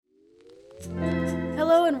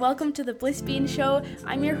Hello and welcome to the Bliss Bean Show.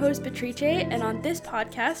 I'm your host, Beatrice, and on this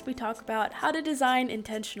podcast, we talk about how to design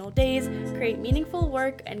intentional days, create meaningful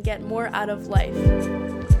work, and get more out of life.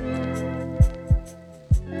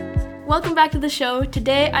 Welcome back to the show.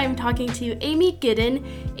 Today, I'm talking to Amy Giddon.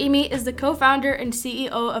 Amy is the co-founder and CEO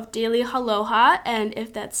of Daily Aloha, and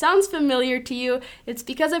if that sounds familiar to you, it's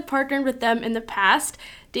because I've partnered with them in the past.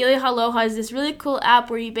 Daily Aloha is this really cool app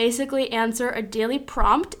where you basically answer a daily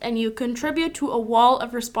prompt and you contribute to a wall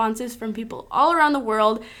of responses from people all around the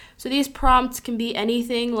world. So these prompts can be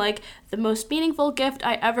anything like the most meaningful gift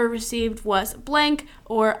I ever received was blank,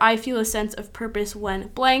 or I feel a sense of purpose when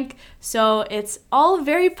blank. So it's all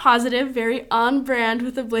very positive, very on brand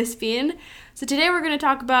with the Bliss Bean. So today we're going to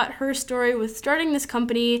talk about her story with starting this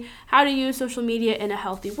company, how to use social media in a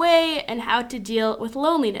healthy way, and how to deal with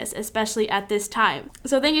loneliness, especially at this time.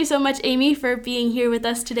 So thank you so much, Amy, for being here with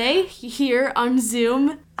us today, here on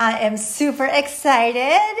Zoom. I am super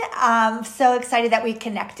excited. So excited that we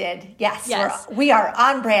connected. Yes. We are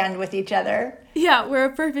on brand with each other. Yeah, we're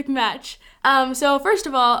a perfect match. So first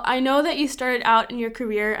of all, I know that you started out in your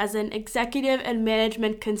career as an executive and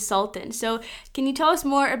management consultant. So can you tell us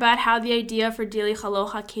more about how the idea for Daily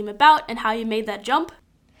Aloha came about and how you made that jump?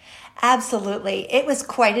 Absolutely. It was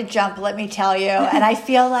quite a jump, let me tell you. And I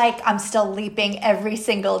feel like I'm still leaping every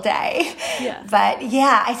single day. Yeah. But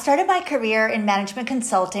yeah, I started my career in management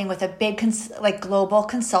consulting with a big global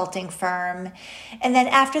consulting firm. And then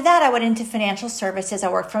after that, I went into financial services. I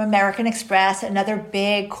worked for American Express, another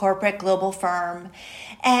big corporate global firm.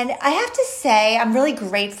 And I have to say, I'm really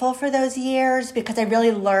grateful for those years because I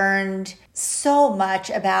really learned so much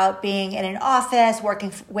about being in an office,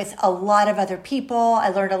 working with a lot of other people. I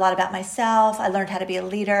learned a lot about myself. I learned how to be a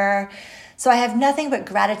leader. So I have nothing but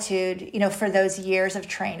gratitude, for those years of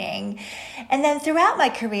training. And then throughout my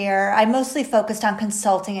career, I mostly focused on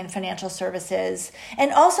consulting and financial services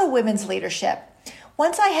and also women's leadership.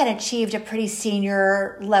 Once I had achieved a pretty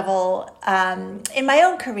senior level in my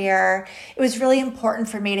own career, it was really important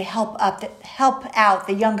for me to help out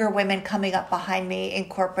the younger women coming up behind me in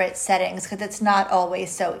corporate settings because it's not always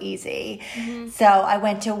so easy. Mm-hmm. So I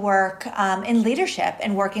went to work in leadership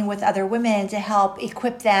and working with other women to help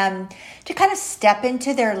equip them to kind of step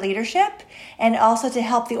into their leadership and also to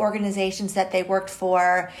help the organizations that they worked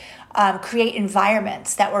for create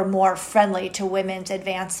environments that were more friendly to women's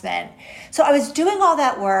advancement. So I was doing all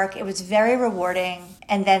that work. It was very rewarding.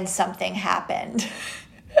 And then something happened.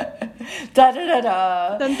 Da, da, da,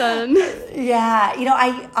 da. Dun, dun. Yeah.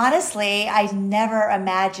 I never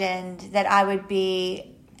imagined that I would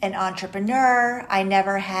be an entrepreneur. I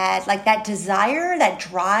never had that desire, that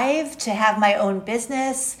drive to have my own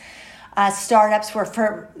business. Startups were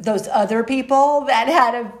for those other people that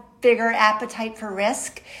had a bigger appetite for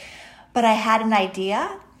risk. But I had an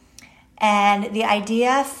idea, and the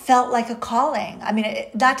idea felt like a calling. I mean,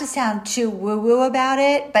 not to sound too woo-woo about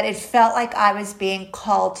it, but it felt like I was being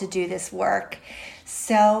called to do this work.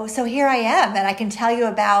 So here I am, and I can tell you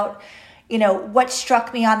about, what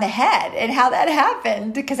struck me on the head and how that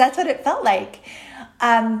happened, because that's what it felt like.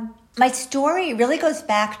 My story really goes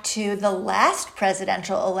back to the last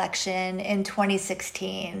presidential election in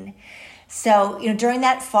 2016. So, during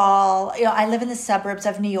that fall, I live in the suburbs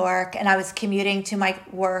of New York, and I was commuting to my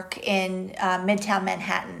work in Midtown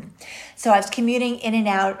Manhattan. So I was commuting in and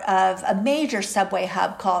out of a major subway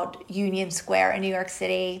hub called Union Square in New York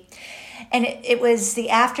City. And it was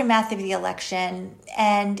the aftermath of the election.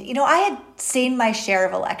 And, I had seen my share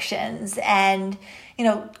of elections, and,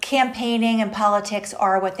 campaigning and politics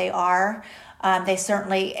are what they are. They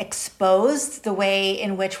certainly exposed the way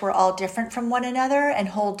in which we're all different from one another and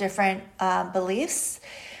hold different beliefs.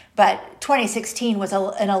 But 2016 was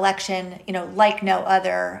an election, like no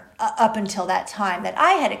other up until that time that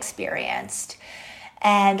I had experienced.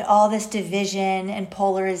 And all this division and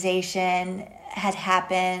polarization had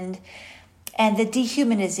happened. And the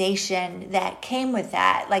dehumanization that came with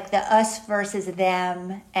that, like the us versus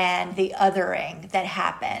them and the othering that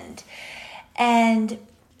happened. And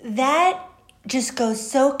that just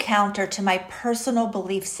goes so counter to my personal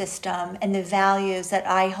belief system and the values that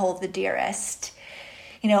I hold the dearest.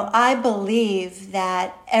 I believe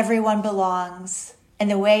that everyone belongs,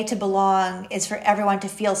 and the way to belong is for everyone to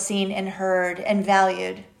feel seen and heard and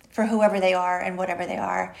valued for whoever they are and whatever they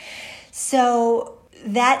are. So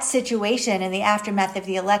that situation in the aftermath of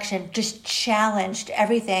the election just challenged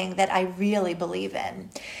everything that I really believe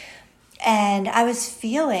in. And I was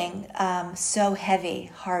feeling so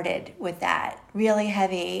heavy-hearted with that, really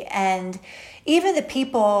heavy. And even the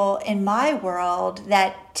people in my world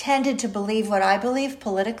that tended to believe what I believe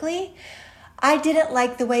politically, I didn't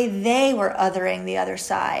like the way they were othering the other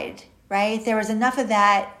side. right? There was enough of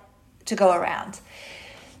that to go around.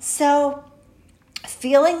 So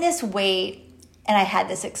feeling this weight, and I had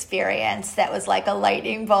this experience that was like a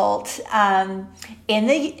lightning bolt in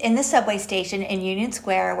the subway station in Union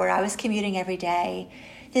Square where I was commuting every day.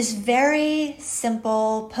 This very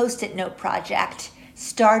simple Post-it note project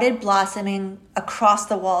started blossoming across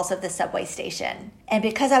the walls of the subway station. And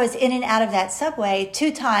because I was in and out of that subway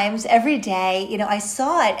 2 times every day, I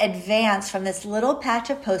saw it advance from this little patch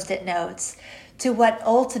of Post-it notes to what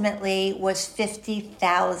ultimately was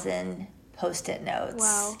 50,000 Post-it notes.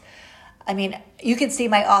 Wow. I mean, you could see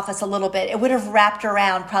my office a little bit. It would have wrapped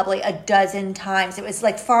around probably a dozen times. It was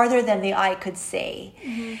like farther than the eye could see.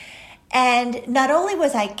 Mm-hmm. And not only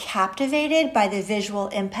was I captivated by the visual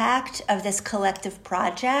impact of this collective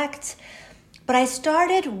project, but I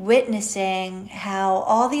started witnessing how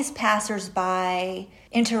all these passersby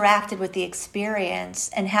interacted with the experience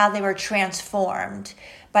and how they were transformed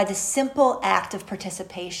by the simple act of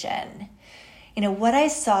participation. What I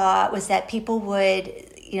saw was that people would,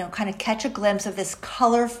 kind of catch a glimpse of this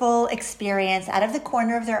colorful experience out of the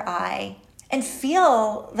corner of their eye and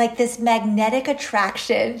feel like this magnetic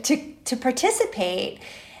attraction to participate.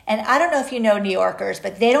 And I don't know if you know New Yorkers,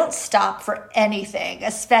 but they don't stop for anything,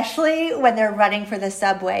 especially when they're running for the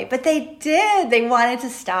subway. But they did. They wanted to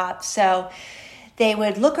stop. So they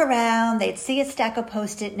would look around, they'd see a stack of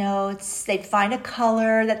Post-it notes, they'd find a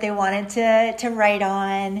color that they wanted to write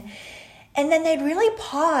on, and then they'd really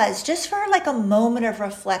pause just for like a moment of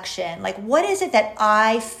reflection. Like, what is it that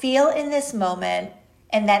I feel in this moment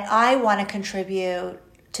and that I want to contribute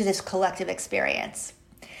to this collective experience?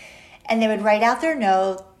 And they would write out their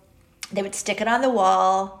note, they would stick it on the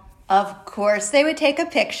wall. Of course, they would take a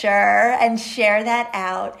picture and share that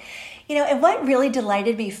out. And what really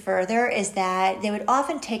delighted me further is that they would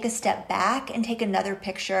often take a step back and take another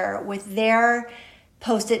picture with their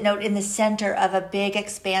Post-it note in the center of a big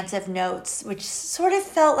expansive notes, which sort of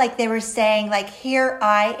felt like they were saying, like, here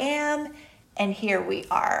I am and here we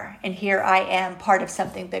are, and here I am part of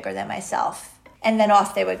something bigger than myself. And then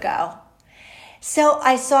off they would go. So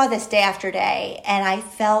I saw this day after day, and I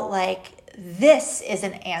felt like this is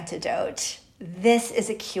an antidote. This is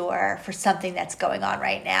a cure for something that's going on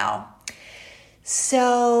right now.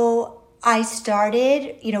 So I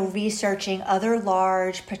started, researching other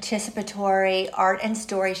large participatory art and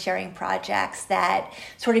story sharing projects that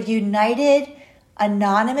sort of united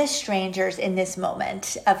anonymous strangers in this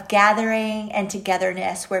moment of gathering and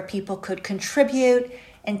togetherness where people could contribute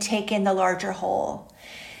and take in the larger whole.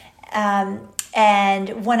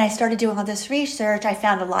 And when I started doing all this research, I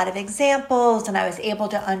found a lot of examples and I was able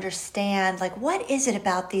to understand, like, what is it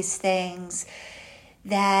about these things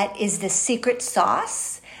that is the secret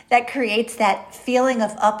sauce that creates that feeling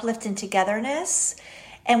of uplift and togetherness.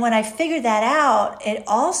 And when I figured that out, it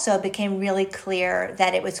also became really clear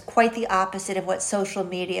that it was quite the opposite of what social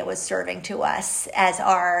media was serving to us as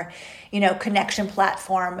our, connection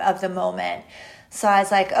platform of the moment. So I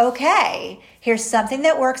was like, okay, here's something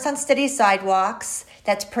that works on city sidewalks.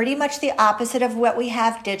 That's pretty much the opposite of what we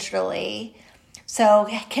have digitally. So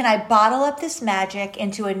can I bottle up this magic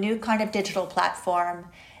into a new kind of digital platform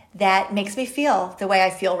that makes me feel the way I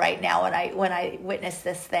feel right now when I witness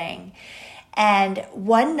this thing? And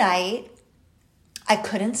one night I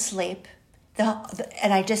couldn't sleep.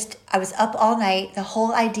 And I was up all night. The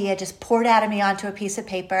whole idea just poured out of me onto a piece of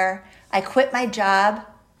paper. I quit my job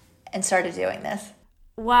and started doing this.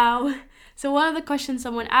 Wow. So one of the questions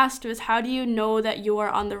someone asked was, how do you know that you are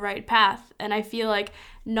on the right path? And I feel like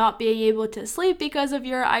not being able to sleep because of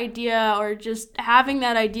your idea or just having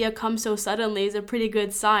that idea come so suddenly is a pretty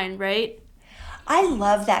good sign, right? I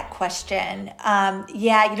love that question.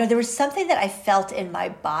 There was something that I felt in my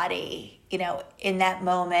body, in that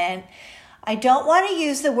moment. I don't want to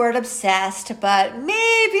use the word obsessed, but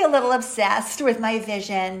maybe a little obsessed with my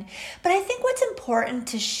vision. But I think what's important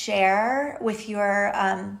to share with your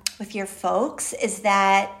folks is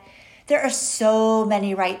that there are so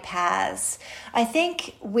many right paths. I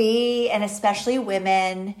think we, and especially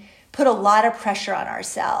women, put a lot of pressure on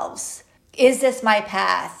ourselves. Is this my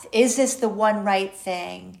path? Is this the one right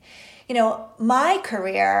thing? My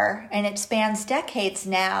career, and it spans decades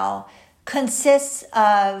now, consists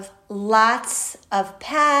of lots of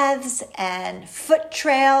paths and foot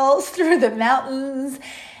trails through the mountains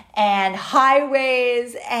and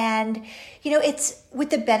highways. And, it's with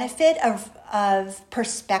the benefit of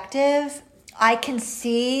perspective, I can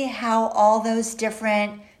see how all those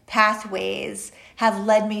different pathways have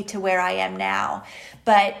led me to where I am now.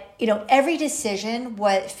 But, every decision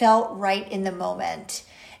felt right in the moment.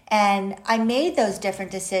 And I made those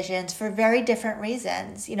different decisions for very different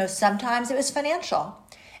reasons. Sometimes it was financial.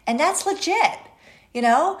 And that's legit.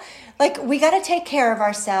 Like we got to take care of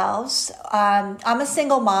ourselves. I'm a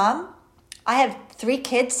single mom. I have 3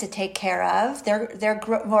 kids to take care of. They're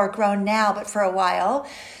more grown now, but for a while.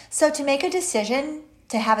 So to make a decision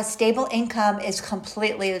to have a stable income is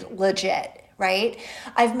completely legit, right?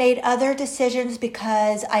 I've made other decisions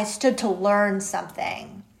because I stood to learn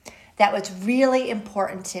something that was really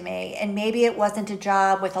important to me. And maybe it wasn't a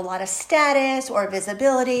job with a lot of status or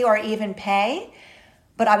visibility or even pay,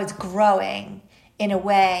 but I was growing in a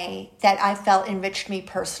way that I felt enriched me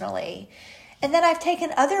personally. And then I've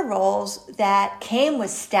taken other roles that came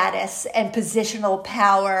with status and positional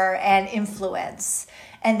power and influence.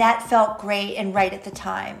 And that felt great and right at the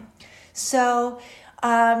time. So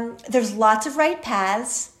there's lots of right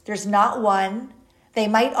paths. There's not one. They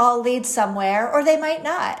might all lead somewhere or they might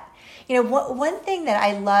not. One thing that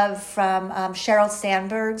I love from Sheryl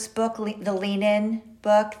Sandberg's book, the Lean In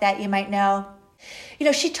book that you might know,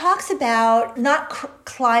 she talks about not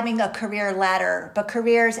climbing a career ladder, but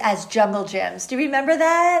careers as jungle gyms. Do you remember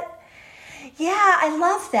that? Yeah, I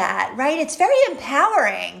love that, right? It's very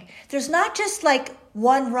empowering. There's not just like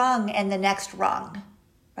one rung and the next rung,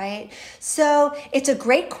 right? So it's a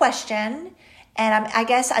great question. And I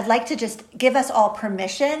guess I'd like to just give us all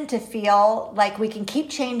permission to feel like we can keep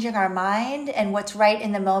changing our mind, and what's right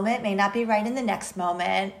in the moment may not be right in the next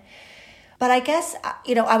moment. But I guess,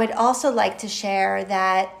 I would also like to share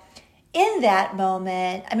that in that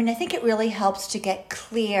moment, I think it really helps to get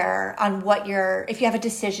clear on if you have a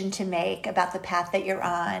decision to make about the path that you're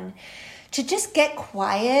on, to just get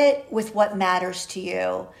quiet with what matters to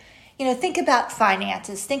you. Think about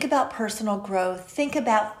finances, think about personal growth, think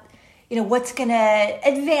about, what's going to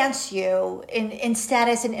advance you in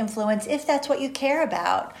status and influence, if that's what you care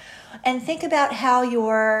about. And think about how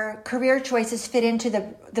your career choices fit into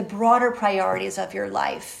the broader priorities of your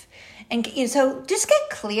life. And so just get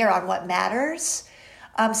clear on what matters,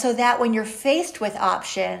 so that when you're faced with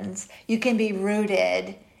options, you can be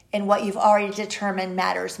rooted in what you've already determined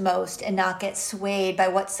matters most and not get swayed by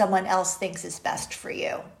what someone else thinks is best for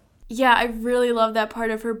you. Yeah, I really love that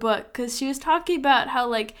part of her book, because she was talking about how,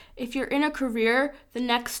 like, if you're in a career, the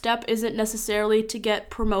next step isn't necessarily to get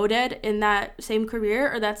promoted in that same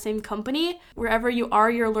career or that same company. Wherever you are,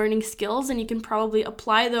 you're learning skills, and you can probably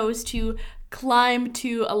apply those to climb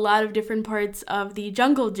to a lot of different parts of the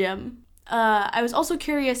jungle gym. I was also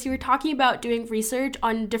curious, you were talking about doing research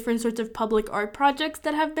on different sorts of public art projects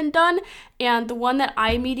that have been done, and the one that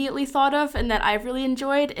I immediately thought of and that I've really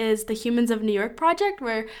enjoyed is the Humans of New York project,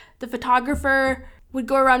 where the photographer would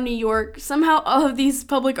go around New York. Somehow all of these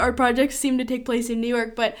public art projects seem to take place in New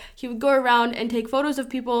York, but he would go around and take photos of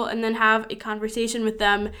people and then have a conversation with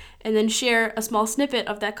them and then share a small snippet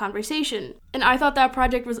of that conversation. And I thought that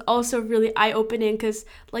project was also really eye-opening because,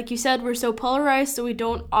 like you said, we're so polarized, so we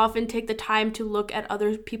don't often take the time to look at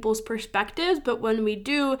other people's perspectives, but when we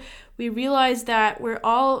do, we realize that we're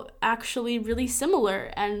all actually really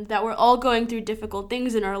similar and that we're all going through difficult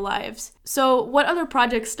things in our lives. So what other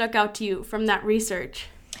projects stuck out to you from that research?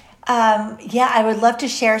 I would love to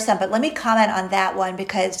share some, but let me comment on that one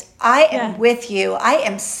because I am with you. I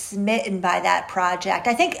am smitten by that project.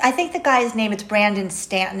 I think the guy's name is Brandon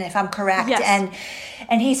Stanton, if I'm correct. Yes.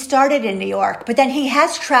 And he started in New York, but then he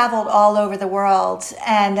has traveled all over the world.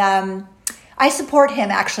 And I support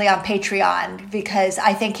him actually on Patreon because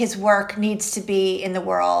I think his work needs to be in the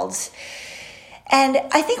world. And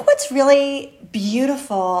I think what's really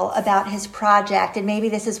beautiful about his project, and maybe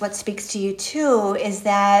this is what speaks to you too, is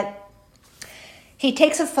that he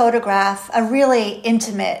takes a photograph, a really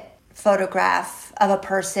intimate photograph of a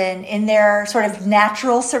person in their sort of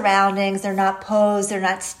natural surroundings. They're not posed, they're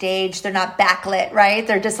not staged, they're not backlit, right?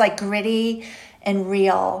 They're just like gritty and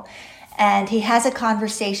real. And he has a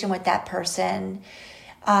conversation with that person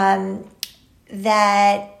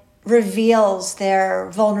that reveals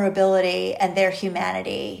their vulnerability and their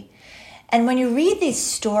humanity. And when you read these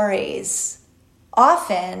stories,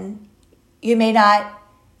 often you may not,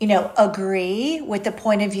 agree with the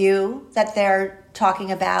point of view that they're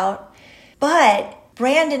talking about. But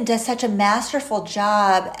Brandon does such a masterful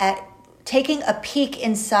job at taking a peek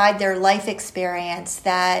inside their life experience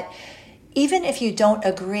that even if you don't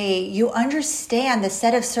agree, you understand the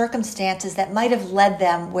set of circumstances that might have led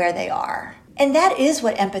them where they are. And that is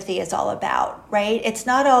what empathy is all about, right? It's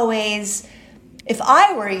not always, if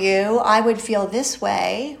I were you, I would feel this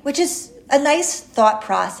way, which is a nice thought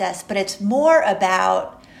process, but it's more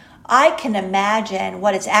about, I can imagine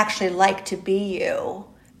what it's actually like to be you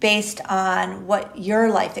based on what your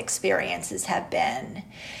life experiences have been.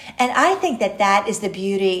 And I think that that is the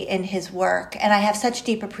beauty in his work. And I have such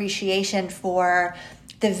deep appreciation for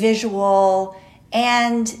the visual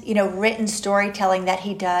and, written storytelling that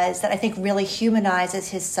he does that I think really humanizes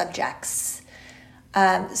his subjects.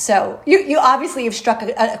 So you obviously have struck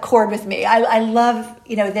a chord with me. I love,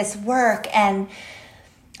 this work. And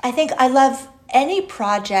I think I love any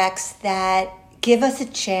projects that give us a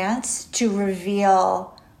chance to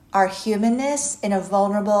reveal our humanness in a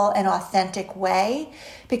vulnerable and authentic way.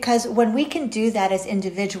 Because when we can do that as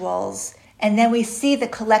individuals, and then we see the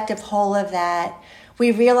collective whole of that,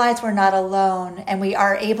 we realize we're not alone, and we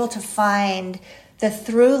are able to find the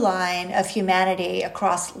through line of humanity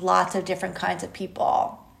across lots of different kinds of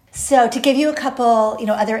people. So to give you a couple,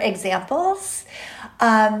 other examples,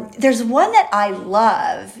 there's one that I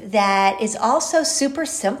love that is also super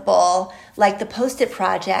simple, like the Post-it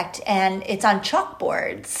Project, and it's on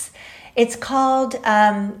chalkboards. It's called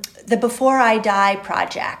the Before I Die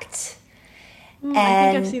Project. And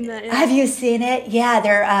I think I've seen that. Yeah. Have you seen it? Yeah,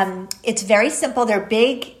 they're it's very simple. They're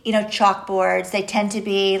big, chalkboards. They tend to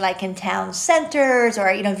be like in town centers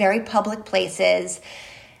or very public places,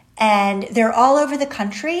 and they're all over the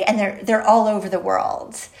country and they're all over the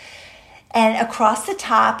world. And across the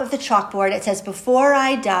top of the chalkboard, it says, "Before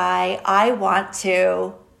I die, I want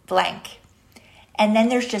to blank." And then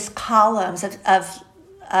there's just columns of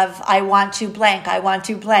I want to blank, I want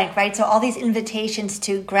to blank, right? So all these invitations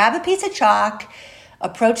to grab a piece of chalk,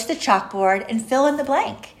 approach the chalkboard, and fill in the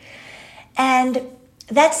blank. And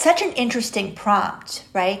that's such an interesting prompt,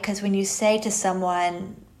 right? Because when you say to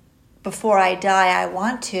someone, "Before I die, I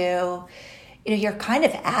want to," you're kind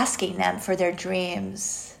of asking them for their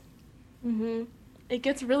dreams. Mm-hmm. It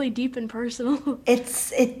gets really deep and personal.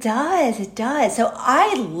 It does. So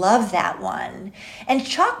I love that one. And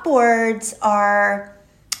chalkboards are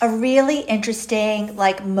a really interesting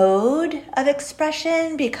mode of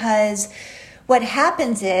expression, because what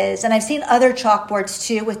happens is, and I've seen other chalkboards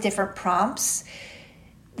too with different prompts,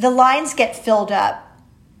 the lines get filled up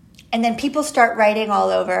and then people start writing all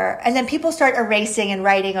over and then people start erasing and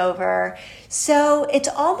writing over. So it's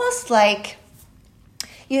almost like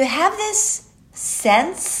you have this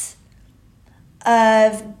sense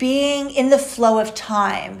of being in the flow of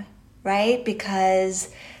time, right? Because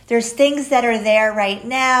there's things that are there right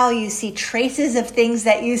now. You see traces of things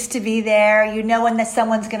that used to be there. When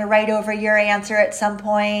someone's going to write over your answer at some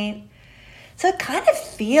point. So it kind of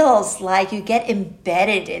feels like you get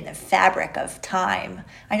embedded in the fabric of time.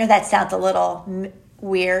 I know that sounds a little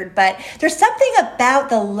weird, but there's something about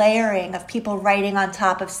the layering of people writing on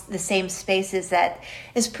top of the same spaces that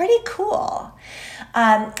is pretty cool.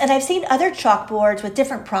 And I've seen other chalkboards with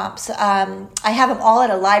different prompts. I have them all at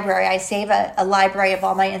a library. I save a library of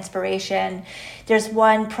all my inspiration. There's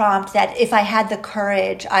one prompt that if I had the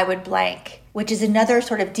courage, I would blank, which is another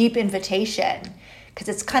sort of deep invitation, because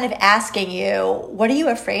it's kind of asking you, what are you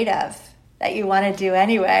afraid of that you want to do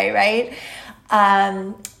anyway, right?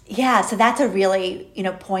 So that's a really,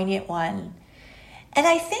 poignant one. And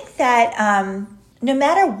I think that no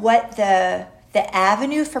matter what the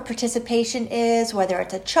avenue for participation is, whether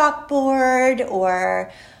it's a chalkboard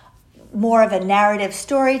or more of a narrative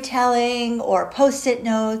storytelling or Post-it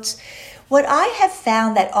notes, what I have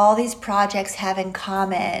found that all these projects have in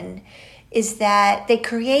common is that they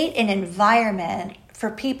create an environment for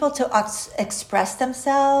people to express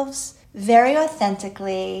themselves very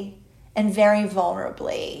authentically and very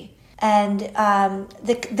vulnerably. And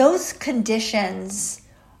those conditions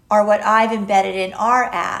are what I've embedded in our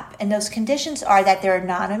app. And those conditions are that they're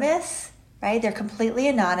anonymous, right? They're completely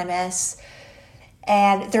anonymous.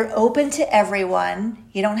 And they're open to everyone.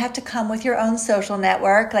 You don't have to come with your own social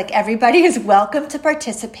network. Everybody is welcome to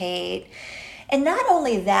participate. And not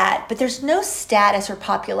only that, but there's no status or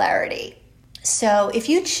popularity. So if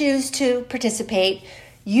you choose to participate,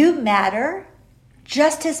 you matter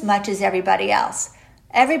just as much as everybody else.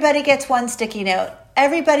 Everybody gets one sticky note.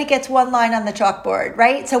 Everybody gets one line on the chalkboard,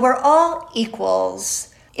 right? So we're all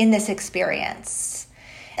equals in this experience.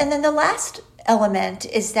 And then the last element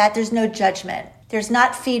is that there's no judgment. There's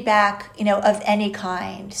not feedback, of any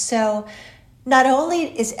kind. So not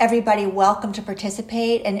only is everybody welcome to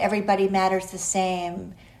participate and everybody matters the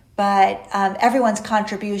same, but everyone's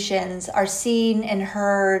contributions are seen and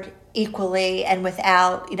heard equally and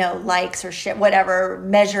without, likes or whatever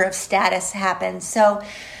measure of status happens. So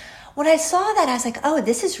when I saw that, I was like, oh,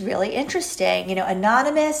 this is really interesting.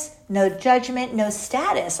 Anonymous, no judgment, no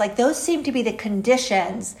status. Those seem to be the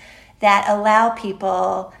conditions that allow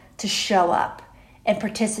people to show up and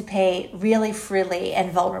participate really freely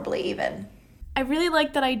and vulnerably even. I really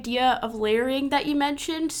like that idea of layering that you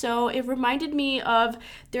mentioned. So it reminded me of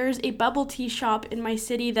there's a bubble tea shop in my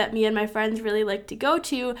city that me and my friends really like to go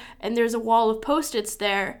to, and there's a wall of Post-its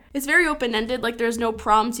there. It's very open-ended, like there's no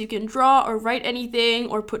prompts you can draw or write anything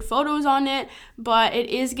or put photos on it, but it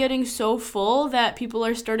is getting so full that people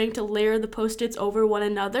are starting to layer the Post-its over one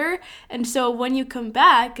another. And so when you come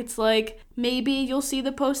back, it's like maybe you'll see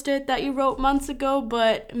the Post-it that you wrote months ago,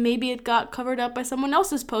 but maybe it got covered up by someone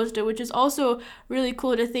else's Post-it, which is also really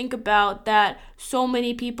cool to think about, that so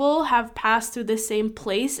many people have passed through the same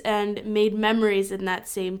place and made memories in that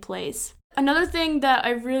same place. Another thing that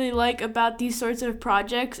I really like about these sorts of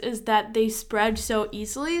projects is that they spread so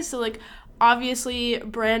easily. So like obviously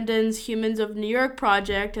Brandon's Humans of New York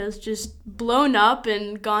project has just blown up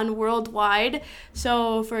and gone worldwide.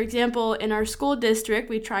 So for example, in our school district,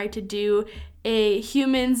 we tried to do a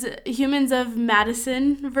Humans of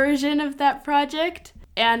Madison version of that project.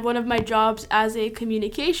 And one of my jobs as a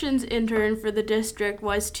communications intern for the district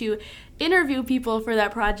was to interview people for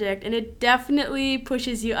that project. And it definitely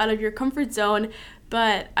pushes you out of your comfort zone.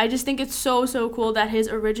 But I just think it's so cool that his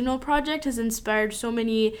original project has inspired so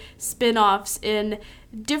many spin-offs in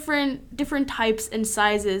different types and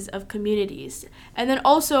sizes of communities. And then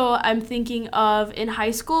also I'm thinking of in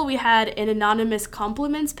high school we had an anonymous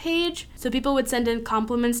compliments page. So people would send in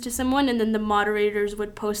compliments to someone and then the moderators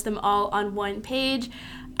would post them all on one page.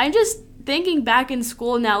 I'm just thinking back in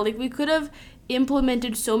school now, like we could have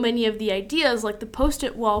implemented so many of the ideas like the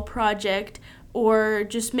Post-it wall project, or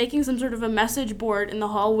just making some sort of a message board in the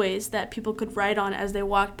hallways that people could write on as they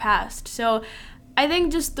walked past. So I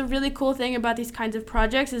think just the really cool thing about these kinds of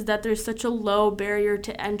projects is that there's such a low barrier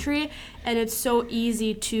to entry, and it's so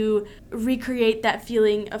easy to recreate that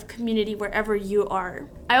feeling of community wherever you are.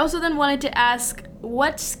 I also then wanted to ask,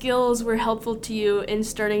 what skills were helpful to you in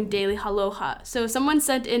starting Daily Aloha? So someone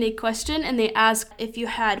sent in a question and they asked if you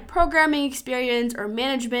had programming experience or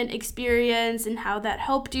management experience and how that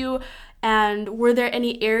helped you. And were there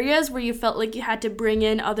any areas where you felt like you had to bring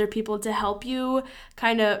in other people to help you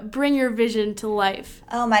kind of bring your vision to life?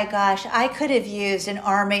 Oh my gosh, I could have used an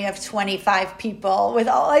army of 25 people with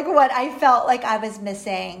all like what I felt like I was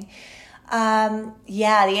missing.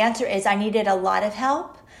 Yeah, the answer is I needed a lot of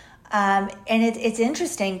help. And it's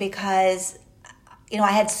interesting because, you know,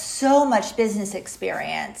 I had so much business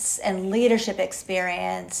experience and leadership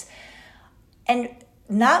experience, and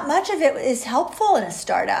not much of it is helpful in a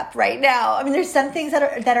startup right now. I mean, there's some things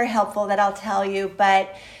that are helpful that I'll tell you,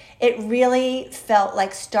 but it really felt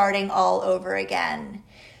like starting all over again.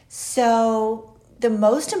 So the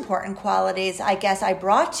most important qualities I guess I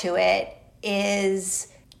brought to it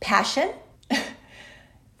is passion,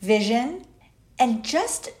 vision, and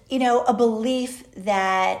just, you know, a belief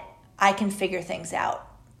that I can figure things out.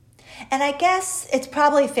 And I guess it's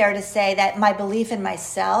probably fair to say that my belief in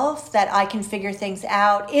myself, that I can figure things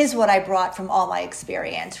out, is what I brought from all my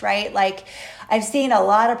experience, right? Like, I've seen a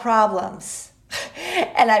lot of problems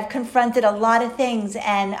and I've confronted a lot of things,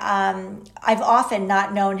 and I've often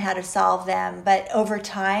not known how to solve them. But over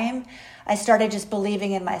time, I started just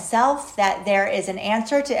believing in myself that there is an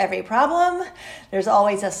answer to every problem. There's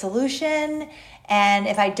always a solution. And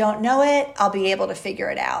if I don't know it, I'll be able to figure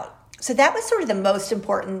it out. So that was sort of the most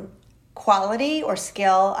important quality or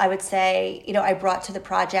skill, I would say, you know, I brought to the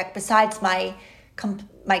project, besides my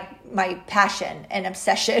passion and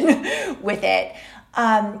obsession with it.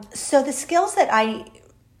 So the skills that I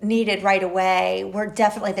needed right away were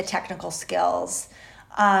definitely the technical skills.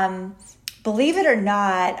 Believe it or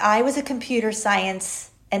not, I was a computer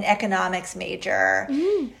science and economics major,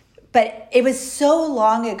 but it was so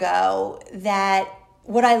long ago that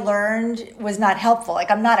what I learned was not helpful.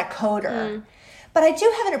 Like, I'm not a coder. But I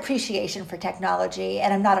do have an appreciation for technology,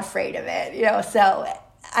 and I'm not afraid of it, you know. So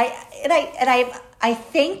I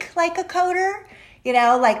think like a coder, you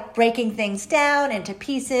know, like breaking things down into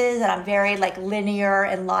pieces, and I'm very like linear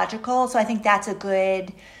and logical. So I think that's a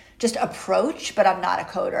good just approach, but I'm not a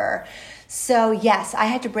coder. So yes, I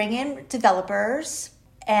had to bring in developers,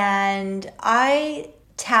 and I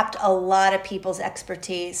tapped a lot of people's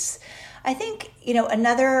expertise. I think, you know,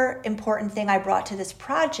 another important thing I brought to this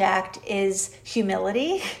project is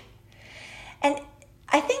humility. And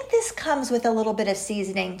I think this comes with a little bit of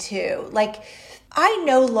seasoning too. Like, I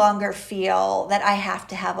no longer feel that I have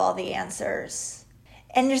to have all the answers.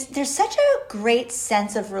 And there's such a great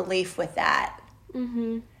sense of relief with that.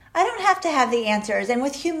 I don't have to have the answers. And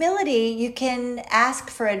with humility, you can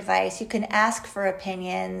ask for advice. You can ask for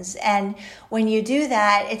opinions. And when you do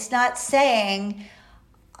that, it's not saying,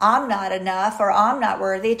 I'm not enough or I'm not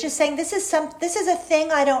worthy. It's just saying this is a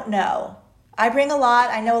thing I don't know. I bring a lot,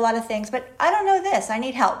 I know a lot of things, but I don't know this. I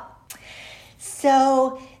need help.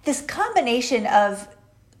 So this combination of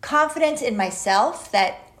confidence in myself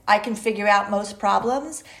that I can figure out most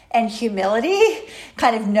problems, and humility,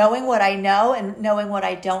 kind of knowing what I know and knowing what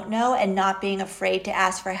I don't know and not being afraid to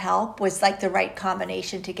ask for help was like the right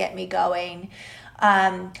combination to get me going.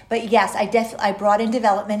 But yes, I brought in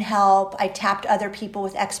development help. I tapped other people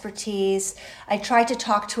with expertise. I tried to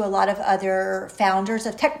talk to a lot of other founders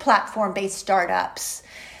of tech platform-based startups,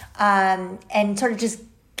 and sort of just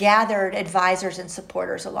gathered advisors and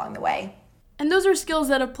supporters along the way. And those are skills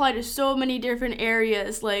that apply to so many different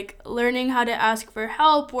areas, like learning how to ask for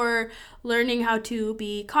help or learning how to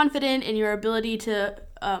be confident in your ability to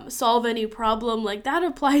solve any problem. Like that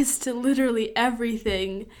applies to literally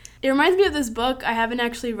everything. It reminds me of this book. I haven't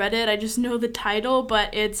actually read it. I just know the title,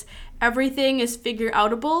 but it's Everything is Figure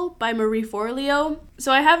Outable by Marie Forleo.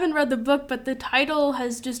 So I haven't read the book, but the title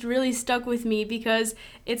has just really stuck with me because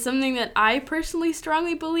it's something that I personally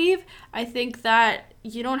strongly believe. I think that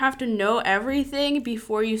you don't have to know everything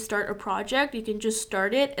before you start a project. You can just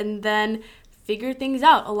start it and then figure things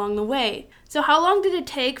out along the way. So how long did it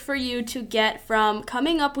take for you to get from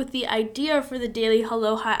coming up with the idea for the Daily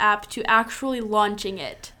Aloha app to actually launching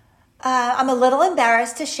it? I'm a little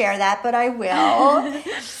embarrassed to share that, but I will.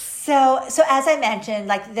 So as I mentioned,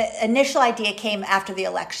 like the initial idea came after the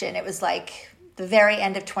election. It was like the very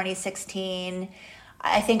end of 2016.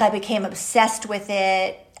 I think I became obsessed with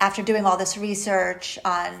it after doing all this research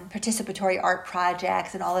on participatory art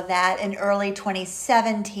projects and all of that in early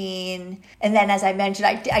 2017. And then, as I mentioned,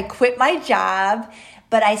 I quit my job,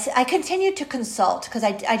 but I continued to consult because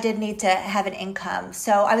I did need to have an income.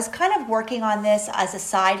 So I was kind of working on this as a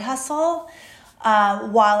side hustle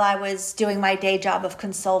while I was doing my day job of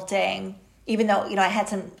consulting, even though, I had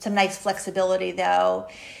some nice flexibility though.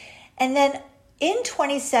 And then in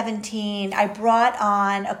 2017, I brought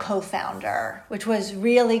on a co-founder, which was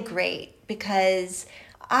really great because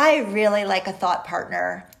I really like a thought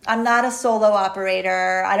partner. I'm not a solo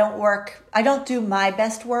operator. I don't do my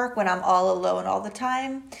best work when I'm all alone all the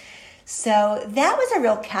time. So that was a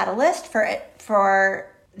real catalyst for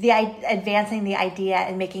advancing the idea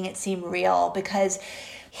and making it seem real because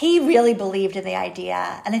he really believed in the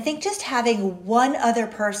idea. And I think just having one other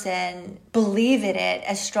person believe in it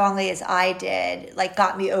as strongly as I did, like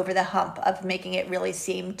got me over the hump of making it really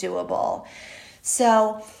seem doable.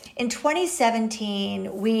 So in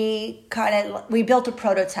 2017, we built a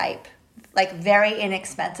prototype, like very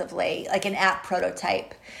inexpensively, like an app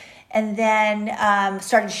prototype. And then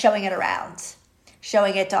started showing it around,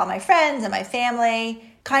 showing it to all my friends and my family,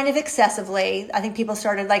 kind of excessively. I think people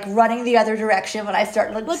started like running the other direction when I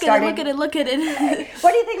started. Look at it. What do you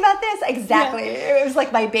think about this? Exactly. Yeah. It was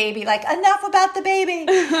like my baby, like enough about the baby.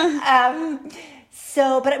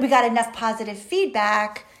 But we got enough positive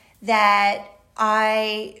feedback that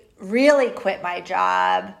I really quit my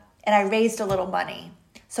job and I raised a little money.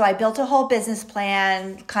 So I built a whole business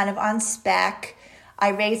plan kind of on spec. I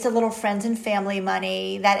raised a little friends and family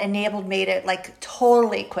money that enabled me to like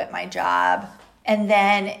totally quit my job. And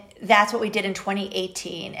then that's what we did in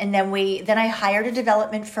 2018. And then I hired a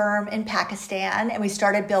development firm in Pakistan and we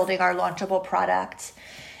started building our launchable product.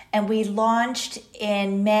 And we launched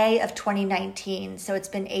in May of 2019. So it's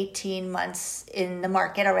been 18 months in the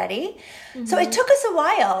market already. Mm-hmm. So it took us a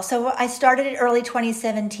while. So I started in early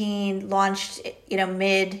 2017, launched,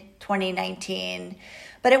 mid 2019.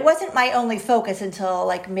 But it wasn't my only focus until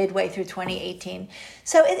like midway through 2018.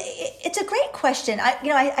 So it's a great question.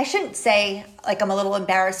 I shouldn't say like I'm a little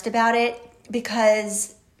embarrassed about it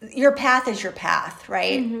because your path is your path,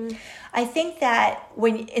 right? Mm-hmm. I think that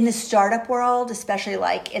when in the startup world, especially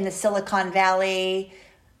like in the Silicon Valley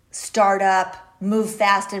startup, move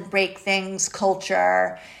fast and break things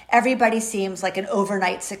culture, everybody seems like an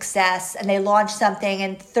overnight success and they launch something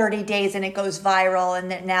in 30 days and it goes viral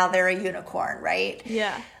and now they're a unicorn, right?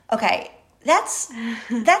 Yeah. Okay. That's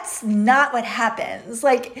not what happens.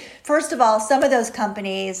 Like, first of all, some of those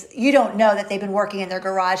companies, you don't know that they've been working in their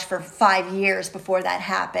garage for 5 years before that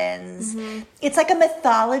happens. Mm-hmm. It's like a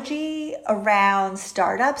mythology around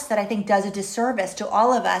startups that I think does a disservice to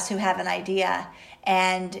all of us who have an idea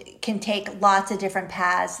and can take lots of different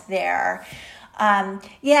paths there.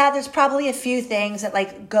 There's probably a few things that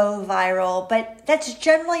like go viral, but that's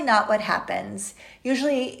generally not what happens.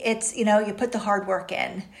 Usually it's, you put the hard work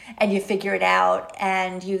in and you figure it out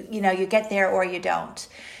and you get there or you don't.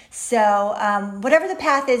 So whatever the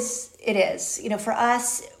path is, it is. For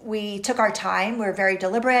us, we took our time. We were very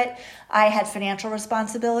deliberate. I had financial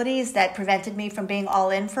responsibilities that prevented me from being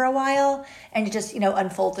all in for a while, and it just,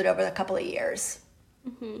 unfolded over a couple of years.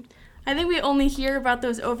 Mm-hmm. I think we only hear about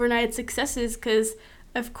those overnight successes because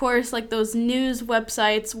Of course, like those news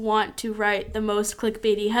websites want to write the most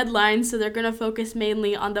clickbaity headlines, so they're going to focus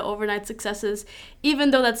mainly on the overnight successes,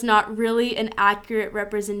 even though that's not really an accurate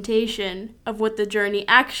representation of what the journey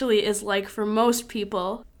actually is like for most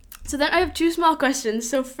people. So then I have two small questions.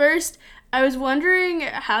 So first, I was wondering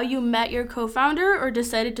how you met your co-founder or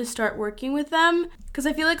decided to start working with them, because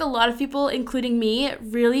I feel like a lot of people, including me,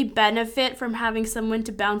 really benefit from having someone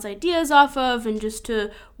to bounce ideas off of and just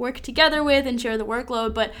to work together with and share the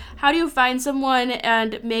workload. But how do you find someone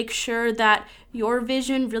and make sure that your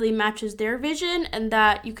vision really matches their vision and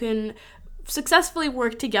that you can successfully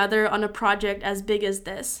work together on a project as big as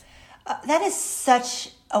this? That is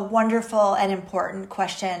such a wonderful and important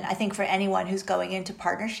question, I think, for anyone who's going into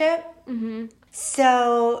partnership. Mm-hmm.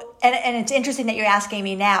 So, and it's interesting that you're asking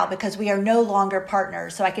me now because we are no longer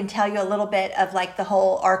partners. So I can tell you a little bit of like the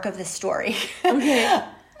whole arc of the story. Okay.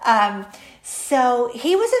 So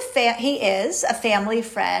he is a family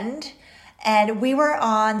friend, and we were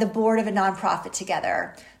on the board of a nonprofit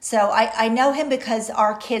together. So I know him because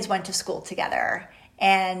our kids went to school together,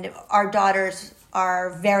 and our daughters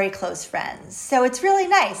are very close friends. So it's really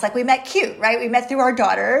nice. Like we met cute, right? We met through our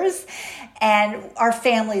daughters, and our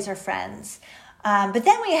families are friends. But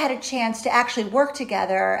then we had a chance to actually work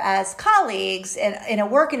together as colleagues in a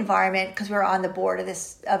work environment because we were on the board of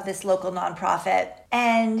this local nonprofit.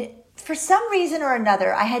 And for some reason or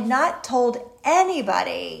another, I had not told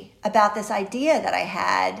anybody about this idea that I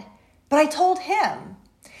had, but I told him.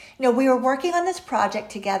 You know, we were working on this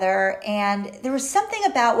project together, and there was something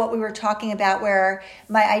about what we were talking about where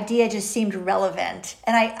my idea just seemed relevant.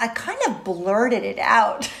 And I kind of blurted it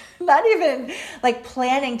out, not even like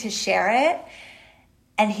planning to share it.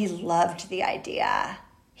 And he loved the idea.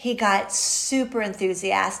 He got super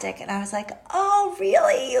enthusiastic. And I was like, oh,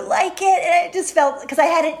 really? You like it? And it just felt, because I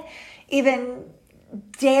hadn't even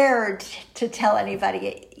dared to tell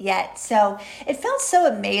anybody yet. So it felt so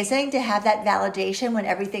amazing to have that validation when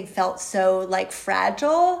everything felt so like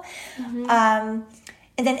fragile. Mm-hmm.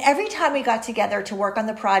 And then every time we got together to work on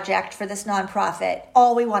the project for this nonprofit,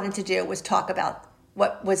 all we wanted to do was talk about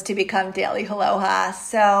what was to become Daily Aloha.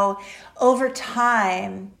 So over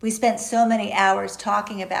time, we spent so many hours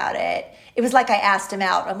talking about it. It was like I asked him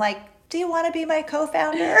out. I'm like, do you want to be my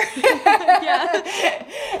co-founder? Yeah.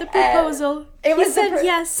 The proposal. He said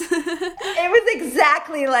yes. It was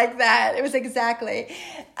exactly like that. It was exactly.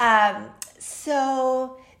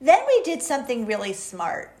 So then we did something really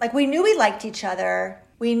smart. Like we knew we liked each other.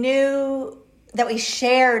 We knew that we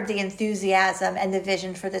shared the enthusiasm and the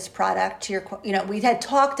vision for this product. We had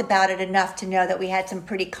talked about it enough to know that we had some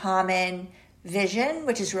pretty common vision,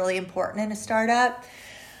 which is really important in a startup.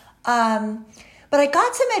 But I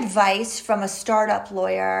got some advice from a startup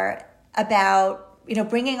lawyer about,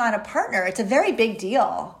 bringing on a partner. It's a very big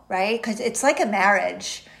deal, right? Because it's like a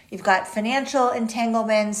marriage. You've got financial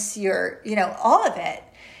entanglements, all of it.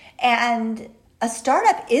 And a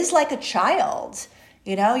startup is like a child.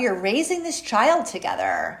 You're raising this child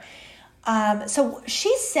together. So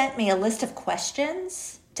she sent me a list of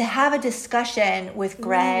questions to have a discussion with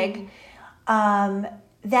Greg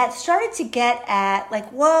that started to get at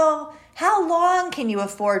like, well, how long can you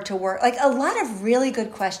afford to work? Like a lot of really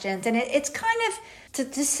good questions. And it's kind of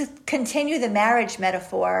to continue the marriage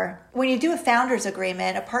metaphor. When you do a founder's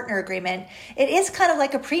agreement, a partner agreement, it is kind of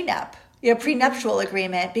like a prenup, prenuptial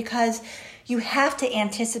agreement, because you have to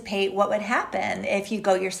anticipate what would happen if you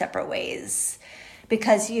go your separate ways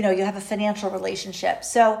because, you have a financial relationship.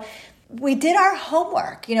 So we did our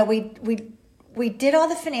homework. We did all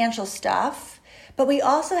the financial stuff, but we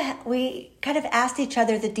also, we kind of asked each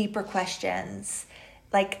other the deeper questions,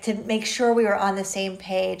 like to make sure we were on the same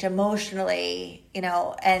page emotionally,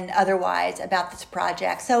 and otherwise about this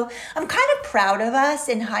project. So I'm kind of proud of us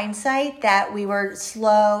in hindsight that we were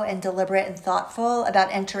slow and deliberate and thoughtful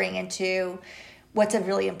about entering into what's a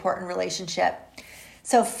really important relationship.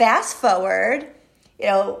 So fast forward,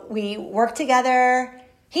 we worked together.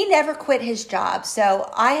 He never quit his job. So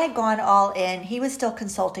I had gone all in. He was still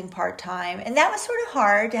consulting part-time. And that was sort of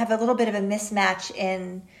hard to have a little bit of a mismatch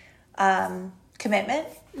in commitment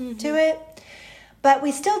to it. But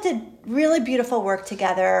we still did really beautiful work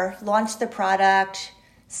together, launched the product,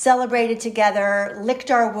 celebrated together,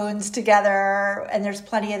 licked our wounds together, and there's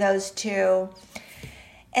plenty of those too.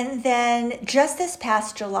 And then just this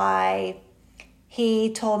past July,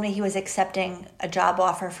 he told me he was accepting a job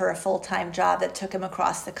offer for a full-time job that took him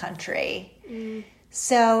across the country.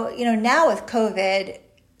 So, now with COVID,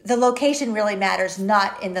 the location really matters,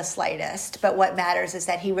 not in the slightest, but what matters is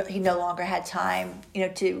that he no longer had time,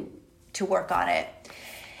 to work on it.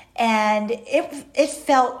 And it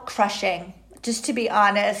felt crushing just to be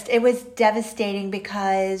honest, it was devastating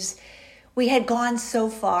because we had gone so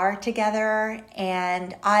far together,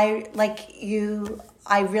 and I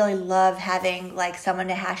really love having like someone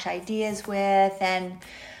to hash ideas with, and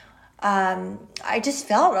I just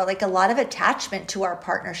felt like a lot of attachment to our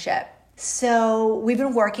partnership. So we've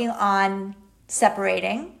been working on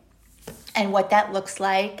separating and what that looks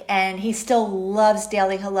like, and he still loves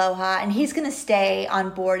Daily Aloha, and he's going to stay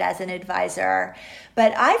on board as an advisor.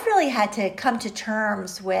 But I've really had to come to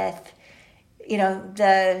terms with,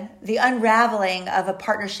 the unraveling of a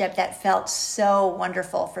partnership that felt so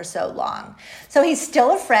wonderful for so long. So he's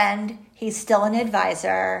still a friend, he's still an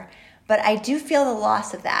advisor, but I do feel the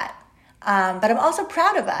loss of that. But I'm also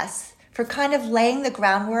proud of us for kind of laying the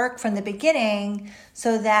groundwork from the beginning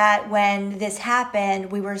so that when this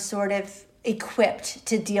happened, we were sort of equipped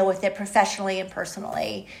to deal with it professionally and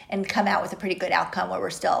personally and come out with a pretty good outcome where we're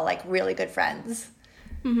still like really good friends.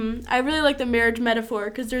 Mm-hmm. I really like the marriage metaphor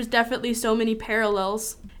because there's definitely so many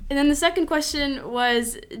parallels. And then the second question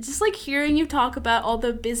was just like hearing you talk about all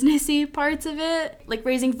the businessy parts of it, like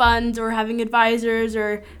raising funds or having advisors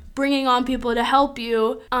or bringing on people to help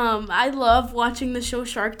you. I love watching the show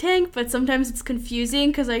Shark Tank, but sometimes it's confusing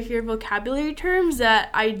because I hear vocabulary terms that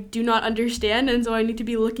I do not understand, and so I need to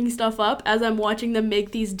be looking stuff up as I'm watching them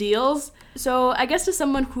make these deals. So I guess to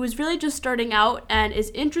someone who is really just starting out and is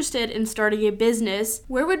interested in starting a business,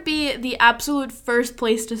 where would be the absolute first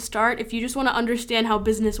place to start if you just want to understand how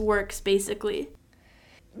business works, basically?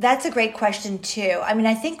 That's a great question, too. I mean,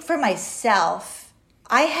 I think for myself,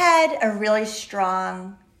 I had a really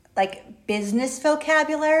strong business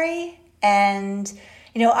vocabulary. And,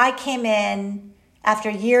 I came in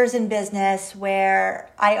after years in business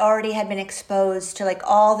where I already had been exposed to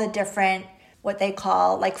all the different, what they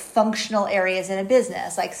call functional areas in a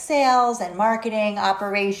business, like sales and marketing,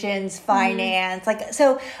 operations, finance.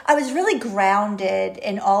 So I was really grounded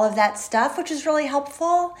in all of that stuff, which is really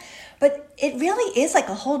helpful. But it really is like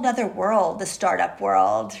a whole nother world, the startup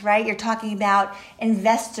world, right? You're talking about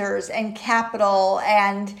investors and capital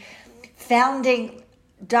and founding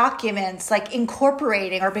documents, like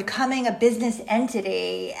incorporating or becoming a business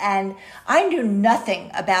entity. And I knew nothing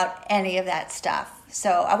about any of that stuff. So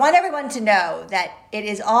I want everyone to know that it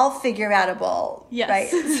is all figure-outable, yes.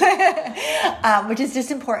 Right? Which is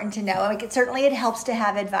just important to know. Certainly it helps to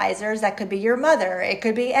have advisors. That could be your mother. It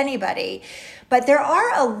could be anybody. But there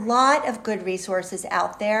are a lot of good resources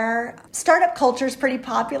out there. Startup culture is pretty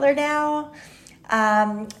popular now.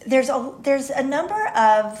 There's a number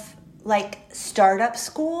of startup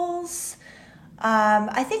schools.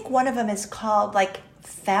 I think one of them is called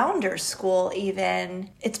Founder School even.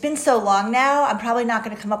 It's been so long now, I'm probably not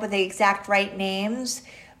going to come up with the exact right names,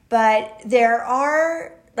 but there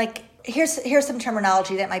are here's some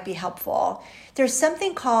terminology that might be helpful. There's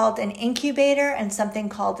something called an incubator and something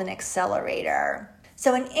called an accelerator.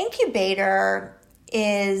 So an incubator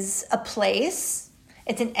is a place,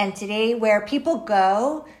 it's an entity where people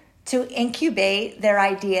go to incubate their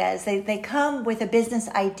ideas. They come with a business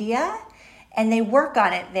idea and they work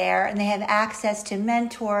on it there, and they have access to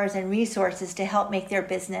mentors and resources to help make their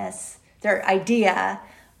business, their idea,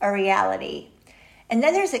 a reality. And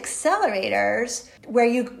then there's accelerators where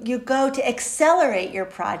you go to accelerate your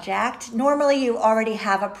project. Normally you already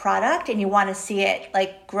have a product and you want to see it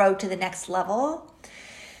grow to the next level.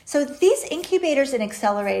 So these incubators and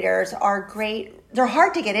accelerators are great. They're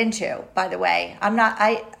hard to get into, by the way.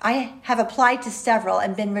 I have applied to several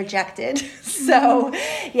and been rejected. So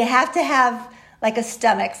you have to have a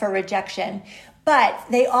stomach for rejection. But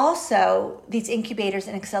they also, these incubators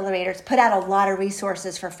and accelerators, put out a lot of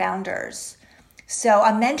resources for founders. So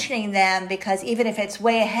I'm mentioning them because even if it's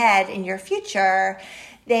way ahead in your future,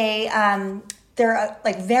 they're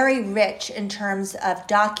very rich in terms of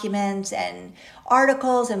documents and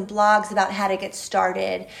articles and blogs about how to get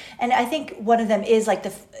started. And I think one of them is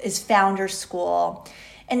is Founder School.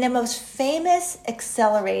 And the most famous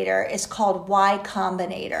accelerator is called Y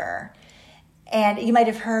Combinator. And you might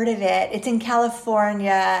have heard of it. It's in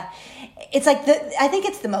California. It's I think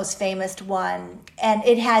it's the most famous one. And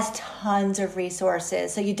it has tons of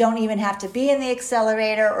resources. So you don't even have to be in the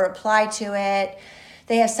accelerator or apply to it.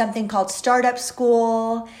 They have something called Startup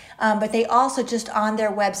School, but they also just on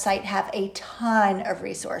their website have a ton of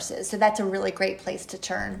resources. So that's a really great place to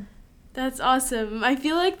turn. That's awesome. I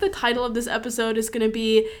feel like the title of this episode is going to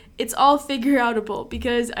be It's All Figure-Outable,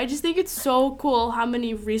 because I just think it's so cool how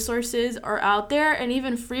many resources are out there and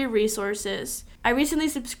even free resources. I recently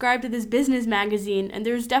subscribed to this business magazine, and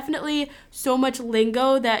there's definitely so much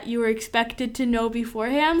lingo that you were expected to know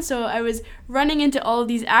beforehand. So I was running into all of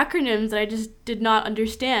these acronyms that I just did not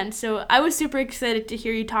understand. So I was super excited to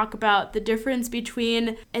hear you talk about the difference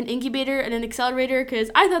between an incubator and an accelerator, because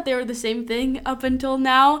I thought they were the same thing up until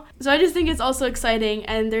now. So I just think it's also exciting,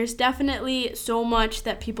 and there's definitely so much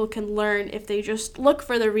that people can learn if they just look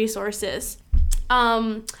for the resources.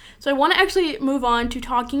 So I want to actually move on to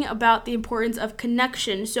talking about the importance of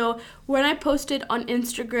connection. So when I posted on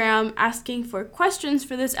Instagram asking for questions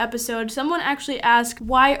for this episode, someone actually asked,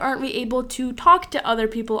 why aren't we able to talk to other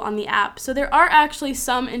people on the app? So there are actually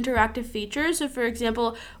some interactive features. So for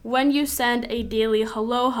example, when you send a daily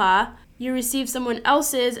aloha, you receive someone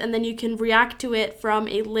else's, and then you can react to it from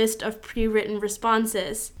a list of pre-written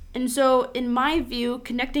responses. And so, in my view,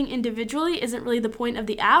 connecting individually isn't really the point of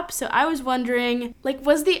the app. So I was wondering,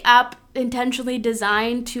 was the app intentionally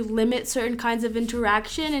designed to limit certain kinds of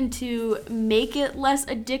interaction and to make it less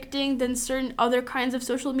addicting than certain other kinds of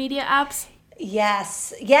social media apps?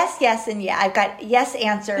 Yes, and yeah. I've got yes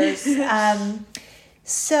answers.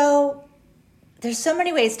 So there's so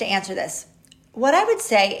many ways to answer this. What I would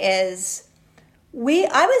say is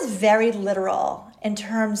I was very literal in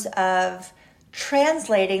terms of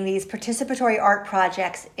translating these participatory art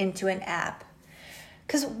projects into an app.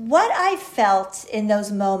 Because what I felt in those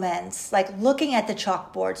moments, like looking at the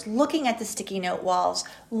chalkboards, looking at the sticky note walls,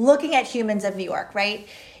 looking at Humans of New York, right,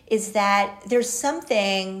 is that there's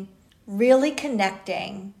something really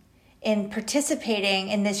connecting in participating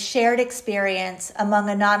in this shared experience among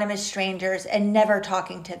anonymous strangers and never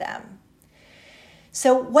talking to them.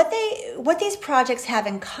 So what these projects have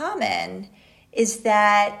in common is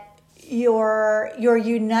that you're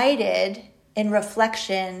united in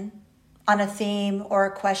reflection on a theme or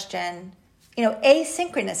a question,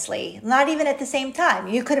 asynchronously, not even at the same time.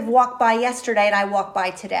 You could have walked by yesterday and I walked by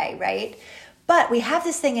today, right? But we have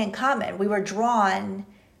this thing in common. We were drawn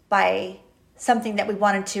by something that we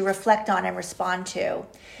wanted to reflect on and respond to.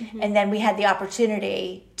 Mm-hmm. And then we had the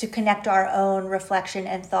opportunity to connect our own reflection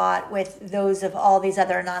and thought with those of all these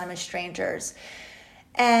other anonymous strangers.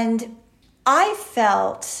 And I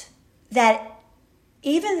felt that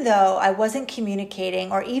even though I wasn't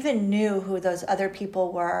communicating or even knew who those other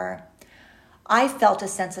people were, I felt a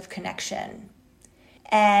sense of connection.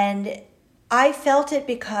 And I felt it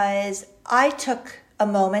because I took a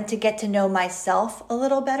moment to get to know myself a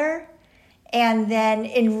little better and then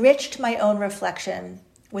enriched my own reflection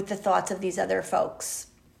with the thoughts of these other folks.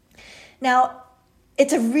 Now,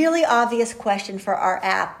 it's a really obvious question for our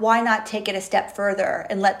app. Why not take it a step further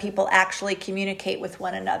and let people actually communicate with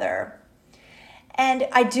one another? And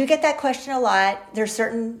I do get that question a lot. There's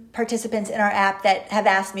certain participants in our app that have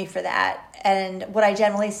asked me for that. And what I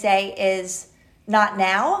generally say is, not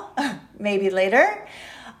now, maybe later.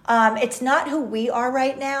 It's not who we are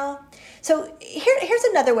right now. So here's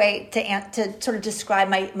another way to sort of describe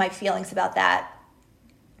my feelings about that.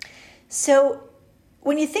 So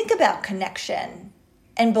when you think about connection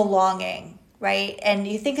and belonging, right, and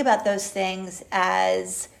you think about those things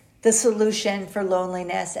as the solution for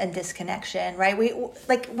loneliness and disconnection, right?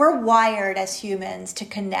 We're wired as humans to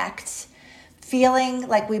connect. Feeling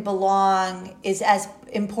like we belong is as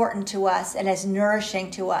important to us and as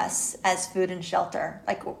nourishing to us as food and shelter.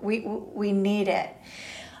 We need it.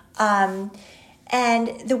 And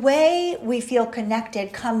the way we feel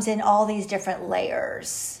connected comes in all these different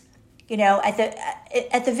layers.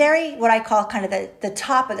 At the very, what I call kind of the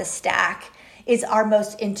top of the stack is our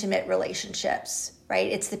most intimate relationships,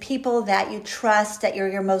 right? It's the people that you trust, that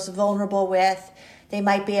you're most vulnerable with. They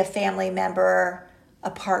might be a family member,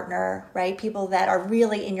 a partner, right? People that are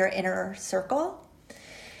really in your inner circle.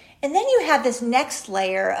 And then you have this next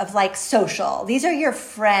layer of social. These are your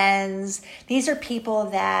friends. These are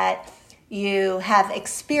people that you have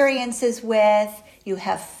experiences with, you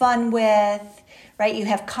have fun with, right? You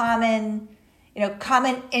have common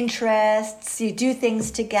interests. You do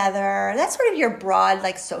things together. That's sort of your broad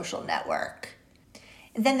social network.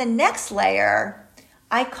 And then the next layer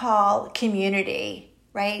I call community,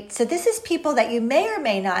 right? So this is people that you may or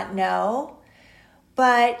may not know,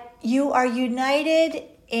 but you are united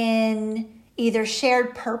in either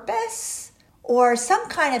shared purpose or some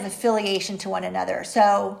kind of affiliation to one another.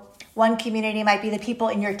 So one community might be the people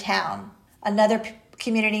in your town. Another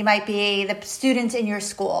community might be the students in your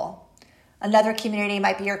school. Another community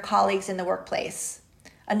might be your colleagues in the workplace.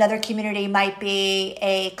 Another community might be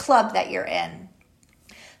a club that you're in.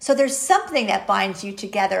 So there's something that binds you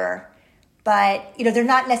together, but they're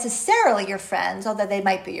not necessarily your friends, although they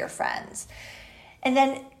might be your friends. And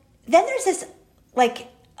then there's this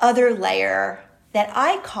other layer that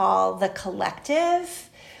I call the collective,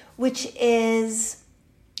 which is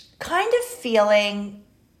kind of feeling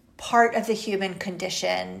part of the human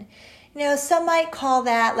condition. Some might call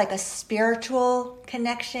that like a spiritual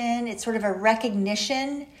connection. It's sort of a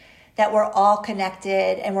recognition that we're all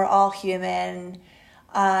connected and we're all human.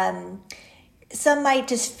 Some might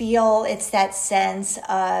just feel it's that sense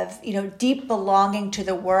of, deep belonging to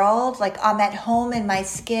the world, like I'm at home in my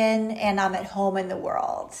skin and I'm at home in the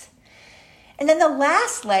world. And then the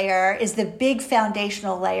last layer is the big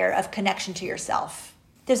foundational layer of connection to yourself.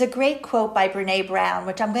 There's a great quote by Brene Brown,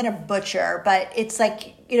 which I'm going to butcher, but it's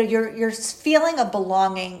like, your feeling of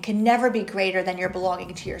belonging can never be greater than your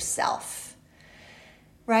belonging to yourself.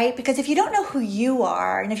 Right? Because if you don't know who you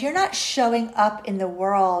are, and if you're not showing up in the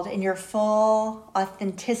world in your full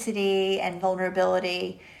authenticity and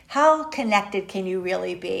vulnerability, how connected can you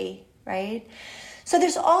really be, right? So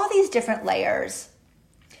there's all these different layers.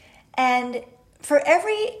 And for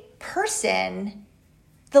every person,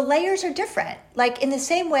 the layers are different. Like in the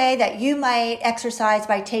same way that you might exercise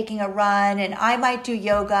by taking a run, and I might do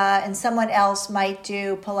yoga, and someone else might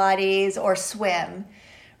do Pilates or swim,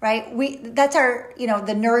 right? That's our,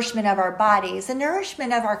 the nourishment of our bodies. The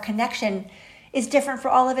nourishment of our connection is different for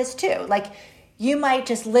all of us too. Like you might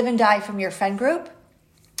just live and die from your friend group.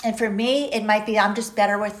 And for me, it might be I'm just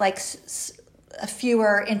better with like a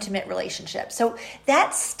fewer intimate relationships. So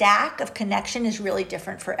that stack of connection is really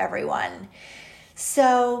different for everyone.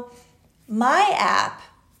 So my app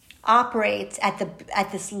operates at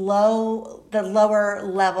the lower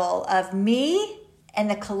level of me and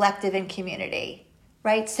the collective and community.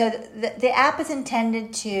 Right? So the app is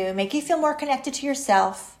intended to make you feel more connected to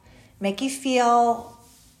yourself, make you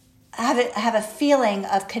have a feeling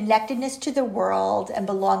of connectedness to the world and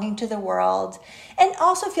belonging to the world, and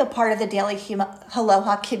also feel part of the Daily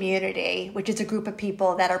Aloha community, which is a group of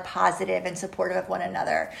people that are positive and supportive of one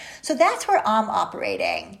another. So that's where I'm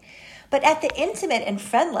operating. But at the intimate and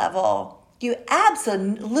friend level, you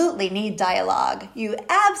absolutely need dialogue. You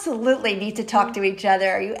absolutely need to talk to each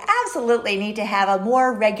other. You absolutely need to have a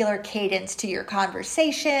more regular cadence to your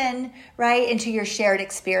conversation, right? And to your shared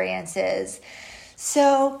experiences.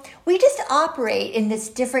 So we just operate in this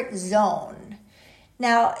different zone.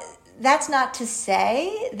 Now, that's not to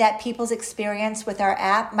say that people's experience with our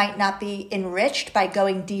app might not be enriched by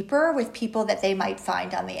going deeper with people that they might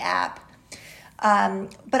find on the app.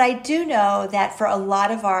 But I do know that for a lot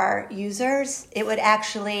of our users, it would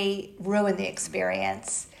actually ruin the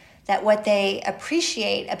experience. That what they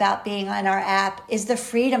appreciate about being on our app is the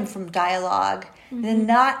freedom from dialogue, the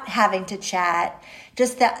not having to chat.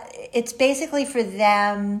 Just that it's basically for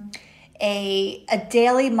them a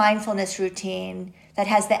daily mindfulness routine that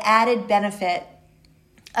has the added benefit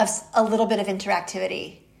of a little bit of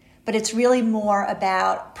interactivity. But it's really more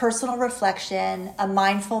about personal reflection, a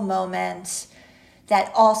mindful moment, that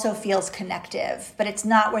also feels connective, but it's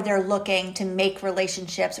not where they're looking to make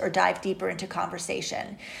relationships or dive deeper into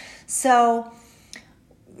conversation. So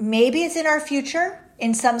maybe it's in our future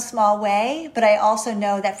in some small way, but I also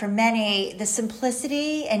know that for many, the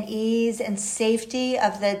simplicity and ease and safety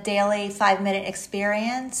of the daily 5-minute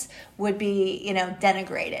experience would be,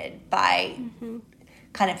 denigrated by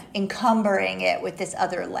kind of encumbering it with this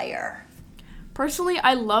other layer. Personally,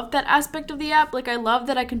 I love that aspect of the app. Like, I love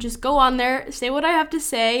that I can just go on there, say what I have to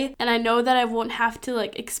say, and I know that I won't have to,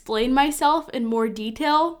 explain myself in more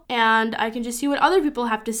detail, and I can just see what other people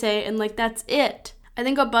have to say, and, that's it. I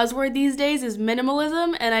think a buzzword these days is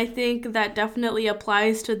minimalism, and I think that definitely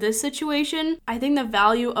applies to this situation. I think the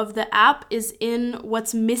value of the app is in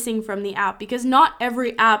what's missing from the app, because not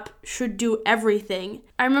every app should do everything.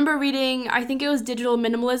 I remember reading, I think it was Digital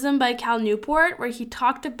Minimalism by Cal Newport, where he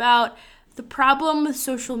talked about the problem with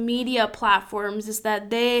social media platforms is that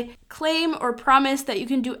they claim or promise that you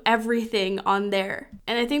can do everything on there.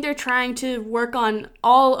 And I think they're trying to work on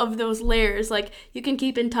all of those layers. Like, you can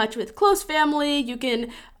keep in touch with close family, you can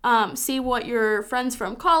see what your friends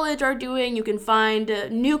from college are doing, you can find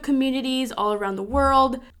new communities all around the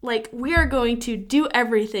world. We are going to do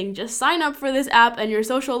everything. Just sign up for this app and your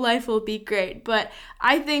social life will be great. But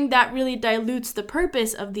I think that really dilutes the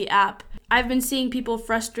purpose of the app. I've been seeing people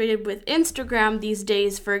frustrated with Instagram these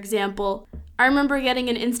days, for example. I remember getting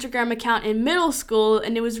an Instagram account in middle school,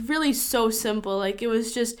 and it was really so simple. It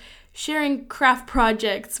was just sharing craft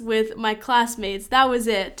projects with my classmates. That was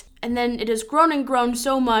it. And then it has grown and grown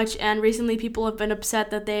so much, and recently people have been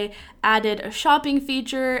upset that they added a shopping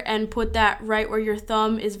feature and put that right where your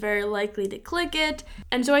thumb is very likely to click it.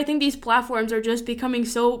 And so I think these platforms are just becoming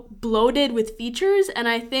so bloated with features, and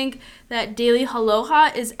I think that Daily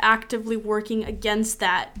Aloha is actively working against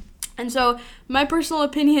that. And so my personal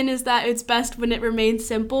opinion is that it's best when it remains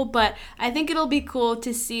simple, but I think it'll be cool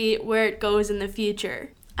to see where it goes in the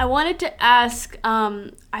future. I wanted to ask,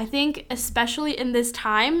 I think especially in this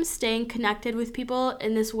time, staying connected with people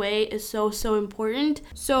in this way is so important.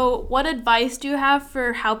 So what advice do you have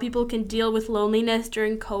for how people can deal with loneliness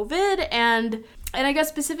during COVID? And I guess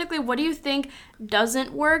specifically, what do you think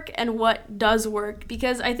doesn't work and what does work?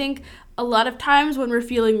 Because I think a lot of times when we're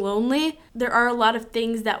feeling lonely, there are a lot of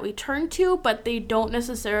things that we turn to, but they don't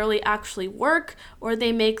necessarily actually work, or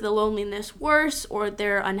they make the loneliness worse, or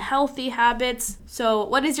they're unhealthy habits. So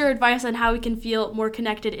what is your advice on how we can feel more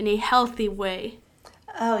connected in a healthy way?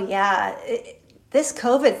 Oh, yeah. This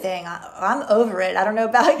COVID thing, I'm over it. I don't know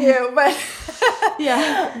about you, but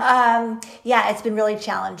yeah, it's been really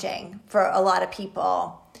challenging for a lot of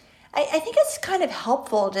people. I think it's kind of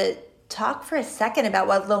helpful to talk for a second about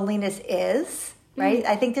what loneliness is, right?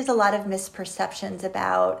 I think there's a lot of misperceptions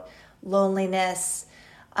about loneliness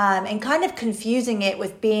and kind of confusing it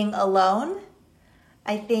with being alone.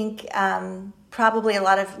 I think probably a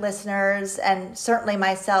lot of listeners and certainly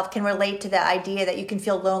myself can relate to the idea that you can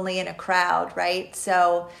feel lonely in a crowd, right?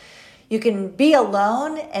 So you can be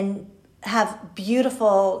alone and have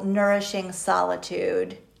beautiful, nourishing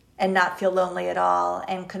solitude and not feel lonely at all.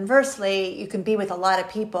 And conversely, you can be with a lot of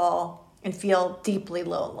people and feel deeply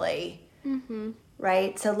lonely,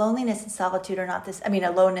 right? So loneliness and solitude are not this,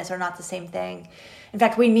 aloneness are not the same thing. In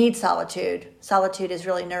fact, we need solitude. Solitude is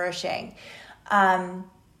really nourishing.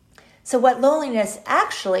 So what loneliness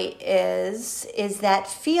actually is that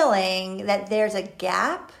feeling that there's a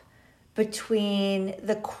gap between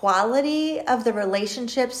the quality of the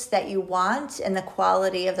relationships that you want and the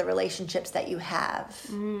quality of the relationships that you have.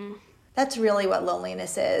 That's really what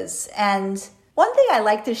loneliness is. And one thing I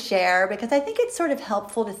like to share, because I think it's sort of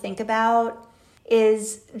helpful to think about,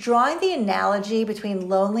 is drawing the analogy between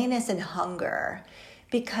loneliness and hunger,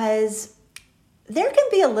 because there can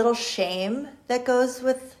be a little shame that goes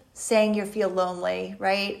with saying you feel lonely,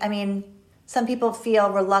 right? I mean, some people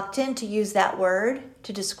feel reluctant to use that word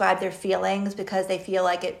to describe their feelings because they feel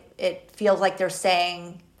like it feels like they're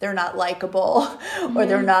saying they're not likable or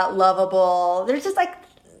they're not lovable. There's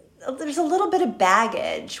a little bit of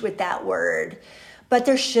baggage with that word, but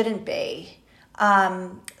there shouldn't be.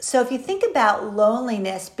 So if you think about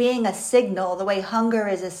loneliness being a signal, the way hunger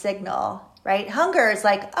is a signal, right? Hunger is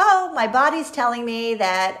like, oh, my body's telling me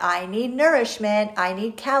that I need nourishment, I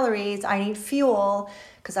need calories, I need fuel,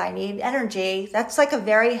 because I need energy. That's like a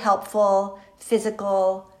very helpful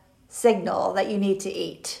physical signal that you need to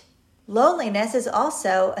eat. Loneliness is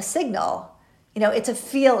also a signal. It's a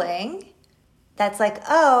feeling that's like,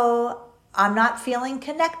 oh, I'm not feeling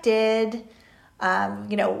connected. From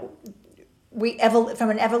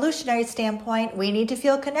an evolutionary standpoint, we need to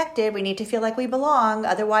feel connected. We need to feel like we belong.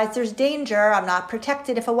 Otherwise, there's danger. I'm not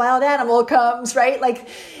protected if a wild animal comes, right? Like,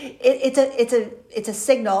 it's a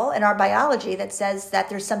signal in our biology that says that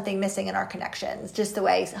there's something missing in our connections, just the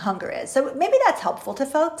way hunger is. So maybe that's helpful to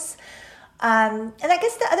folks. And I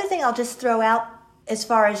guess the other thing I'll just throw out as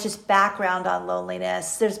far as just background on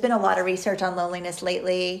loneliness, there's been a lot of research on loneliness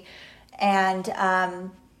lately, and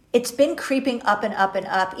it's been creeping up and up and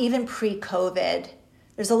up, even pre-COVID.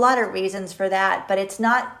 There's a lot of reasons for that, but it's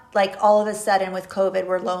not like all of a sudden with COVID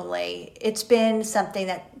we're lonely. It's been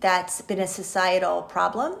something that's been a societal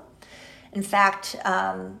problem. In fact,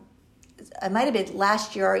 it might have been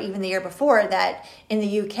last year or even the year before that in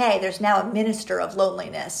the UK, there's now a minister of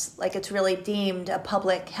loneliness. Like, it's really deemed a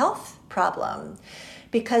public health problem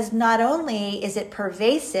because not only is it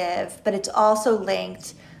pervasive, but it's also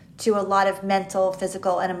linked to a lot of mental,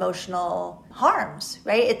 physical, and emotional harms,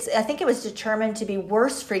 right? I think it was determined to be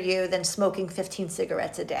worse for you than smoking 15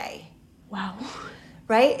 cigarettes a day. Wow.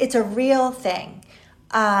 Right? It's a real thing.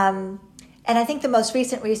 And I think the most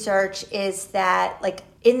recent research is that, like,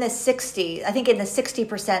 in the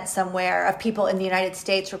 60% somewhere of people in the United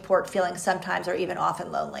States report feeling sometimes or even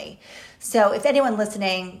often lonely. So if anyone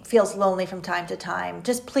listening feels lonely from time to time,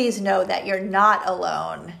 just please know that you're not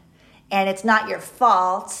alone and it's not your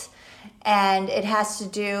fault. And it has to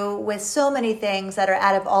do with so many things that are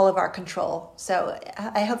out of all of our control. So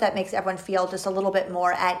I hope that makes everyone feel just a little bit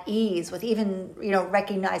more at ease with even,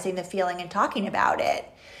 recognizing the feeling and talking about it.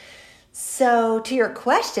 So to your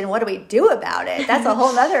question, what do we do about it? That's a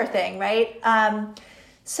whole other thing, right?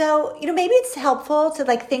 So, maybe it's helpful to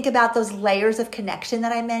think about those layers of connection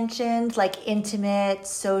that I mentioned, like intimate,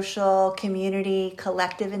 social, community,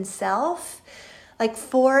 collective, and self. Like,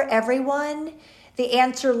 for everyone, the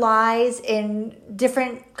answer lies in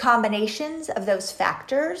different combinations of those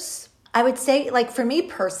factors. I would say, for me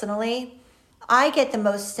personally, I get the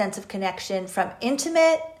most sense of connection from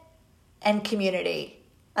intimate and community.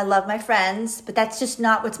 I love my friends, but that's just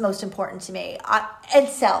not what's most important to me. And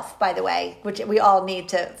self, by the way, which we all need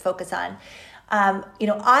to focus on.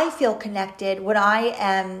 I feel connected when I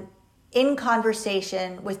am in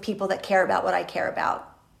conversation with people that care about what I care about.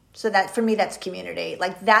 So that for me, that's community.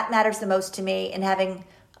 Like that matters the most to me, and having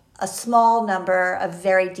a small number of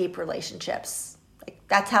very deep relationships.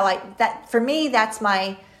 Like for me, that's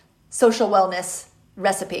my social wellness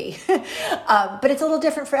recipe. But it's a little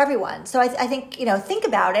different for everyone. So I think, think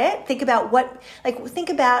about it. Think about what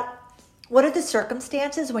are the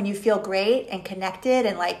circumstances when you feel great and connected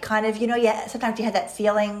and like kind of, sometimes you have that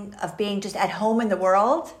feeling of being just at home in the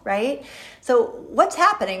world, right? So what's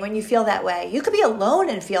happening when you feel that way? You could be alone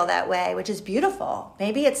and feel that way, which is beautiful.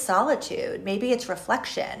 Maybe it's solitude. Maybe it's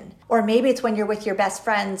reflection. Or maybe it's when you're with your best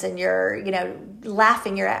friends and you're,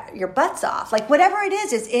 laughing your butts off. Like whatever it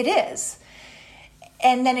is, it is.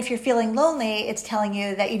 And then if you're feeling lonely, it's telling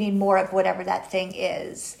you that you need more of whatever that thing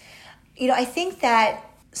is. I think that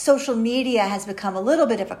social media has become a little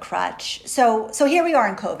bit of a crutch. So here we are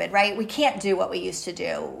in COVID, right? We can't do what we used to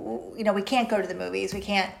do. We can't go to the movies. We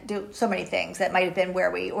can't do so many things that might have been where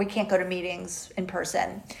we can't go to meetings in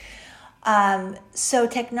person. So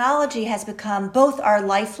technology has become both our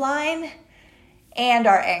lifeline and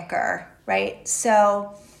our anchor, right?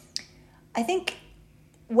 So I think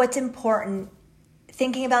what's important,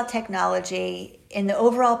 thinking about technology in the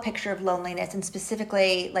overall picture of loneliness, and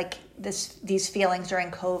specifically like these feelings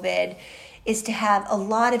during COVID, is to have a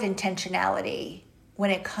lot of intentionality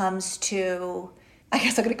when it comes to, I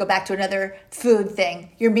guess I'm going to go back to another food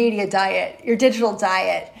thing, your media diet, your digital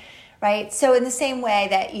diet, right? So in the same way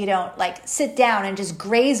that you don't like sit down and just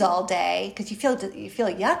graze all day because you feel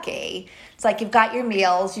yucky. It's like you've got your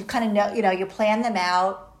meals, you kind of know, you plan them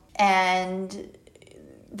out, and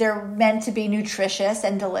they're meant to be nutritious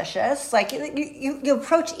and delicious. Like you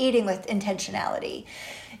approach eating with intentionality.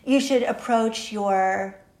 You should approach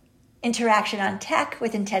your interaction on tech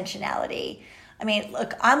with intentionality. I mean,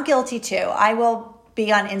 look, I'm guilty too. I will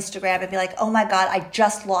be on Instagram and be like, oh my God, I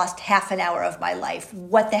just lost half an hour of my life.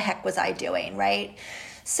 What the heck was I doing, right?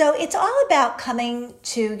 So it's all about coming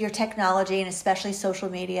to your technology, and especially social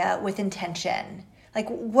media, with intention. Like,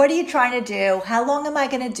 what are you trying to do? How long am I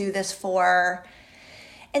going to do this for?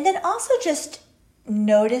 And then also just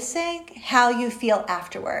noticing how you feel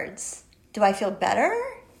afterwards. Do I feel better?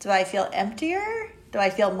 Do I feel emptier? Do I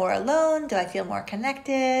feel more alone? Do I feel more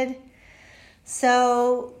connected?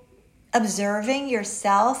 So observing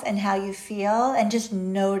yourself and how you feel, and just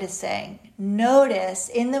noticing. Notice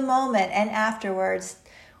in the moment and afterwards,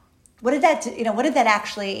 what did that do? What did that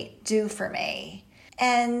actually do for me?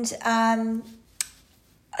 And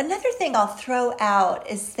another thing I'll throw out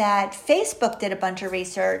is that Facebook did a bunch of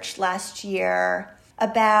research last year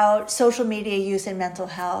about social media use and mental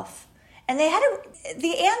health. And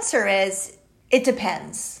the answer is, it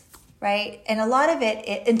depends, right? And a lot of it,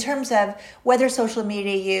 in terms of whether social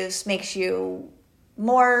media use makes you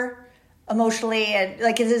more emotionally, and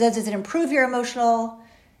like, does it improve your emotional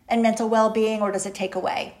and mental well-being, or does it take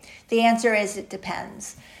away? The answer is it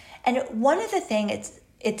depends. And one of the things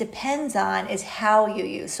it depends on is how you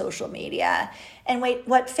use social media. And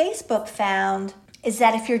what Facebook found is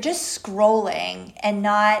that if you're just scrolling and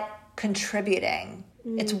not contributing,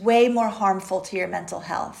 it's way more harmful to your mental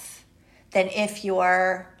health than if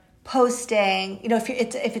you're posting,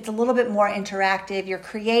 if it's a little bit more interactive, you're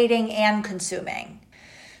creating and consuming.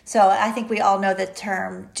 So I think we all know the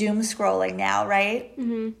term doom scrolling now, right?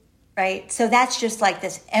 Mm-hmm. Right? So that's just like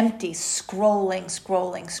this empty scrolling.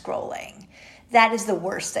 That is the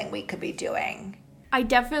worst thing we could be doing. I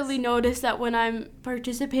definitely notice that when I'm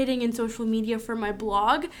participating in social media for my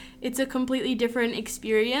blog, it's a completely different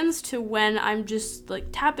experience to when I'm just like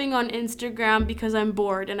tapping on Instagram because I'm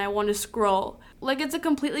bored and I want to scroll. Like, it's a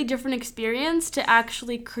completely different experience to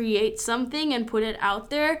actually create something and put it out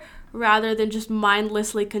there rather than just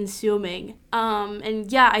mindlessly consuming.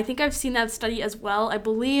 And yeah, I think I've seen that study as well. I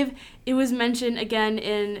believe it was mentioned again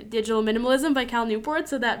in Digital Minimalism by Cal Newport,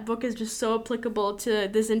 so that book is just so applicable to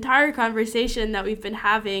this entire conversation that we've been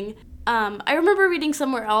having. I remember reading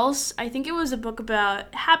somewhere else, I think it was a book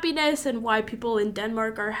about happiness and why people in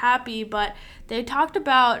Denmark are happy, but they talked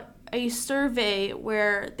about a survey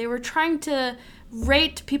where they were trying to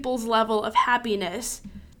rate people's level of happiness.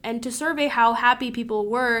 And to survey how happy people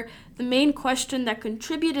were, the main question that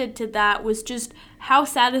contributed to that was just how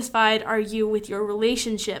satisfied are you with your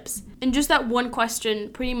relationships? And just that one question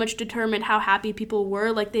pretty much determined how happy people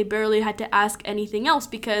were. Like, they barely had to ask anything else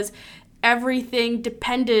because everything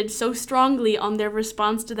depended so strongly on their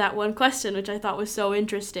response to that one question, which I thought was so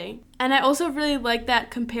interesting. And I also really like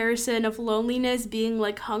that comparison of loneliness being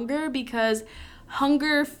like hunger, because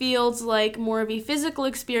hunger feels like more of a physical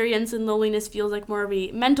experience and loneliness feels like more of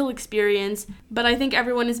a mental experience. But I think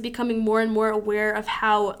everyone is becoming more and more aware of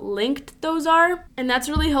how linked those are. And that's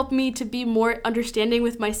really helped me to be more understanding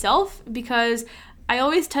with myself, because I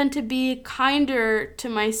always tend to be kinder to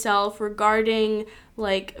myself regarding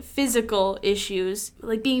like physical issues,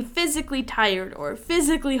 like being physically tired or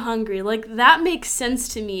physically hungry. Like that makes sense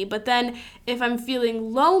to me. But then if I'm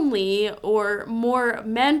feeling lonely or more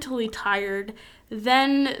mentally tired,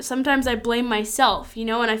 then sometimes I blame myself,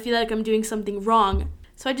 and I feel like I'm doing something wrong.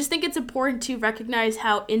 So I just think it's important to recognize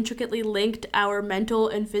how intricately linked our mental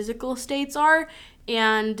and physical states are,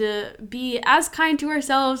 and be as kind to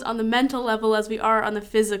ourselves on the mental level as we are on the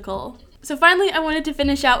physical. So finally, I wanted to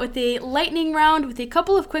finish out with a lightning round with a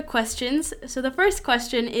couple of quick questions. So the first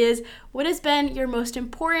question is, what has been your most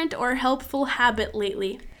important or helpful habit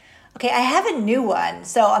lately? Okay, I have a new one.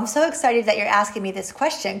 So I'm so excited that you're asking me this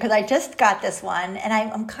question, because I just got this one and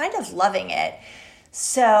I'm kind of loving it.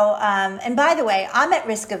 So, and by the way, I'm at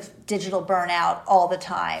risk of digital burnout all the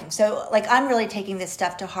time. So like, I'm really taking this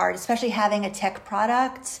stuff to heart, especially having a tech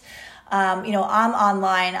product. I'm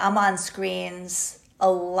online, I'm on screens a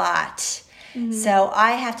lot. Mm-hmm. So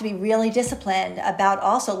I have to be really disciplined about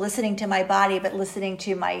also listening to my body, but listening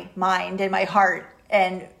to my mind and my heart,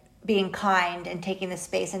 and being kind and taking the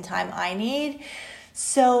space and time I need.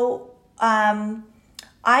 So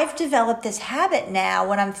I've developed this habit now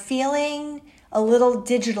when I'm feeling a little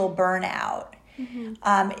digital burnout.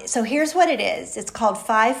 Mm-hmm. So here's what it is. It's called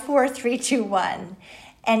 5, 4, 3, 2, 1.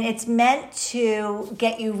 And it's meant to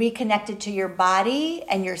get you reconnected to your body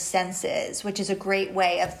and your senses, which is a great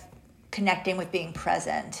way of connecting with being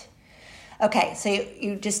present. Okay, so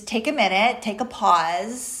you just take a minute, take a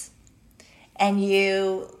pause, and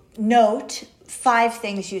you note 5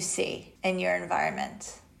 things you see in your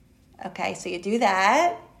environment. Okay, so you do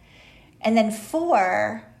that. And then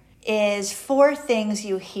 4 is 4 things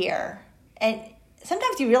you hear. And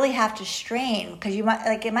sometimes you really have to strain, because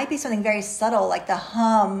it might be something very subtle, like the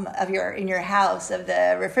hum in your house of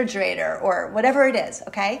the refrigerator or whatever it is,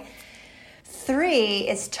 okay? 3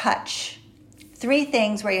 is touch. 3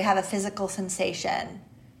 things where you have a physical sensation.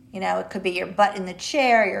 It could be your butt in the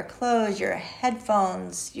chair, your clothes, your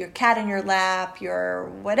headphones, your cat in your lap, your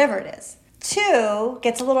whatever it is. 2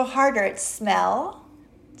 gets a little harder. It's smell.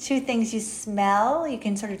 2 things you smell, you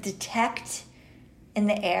can sort of detect in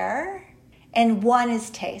the air. And 1 is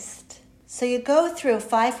taste. So you go through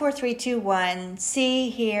 5, 4, 3, 2, 1, see,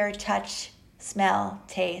 hear, touch, smell,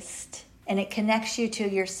 taste. And it connects you to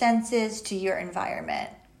your senses, to your environment.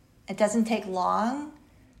 It doesn't take long,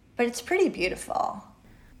 but it's pretty beautiful.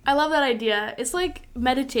 I love that idea. It's like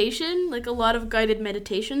meditation, like a lot of guided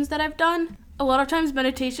meditations that I've done. A lot of times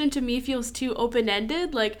meditation to me feels too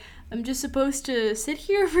open-ended, like I'm just supposed to sit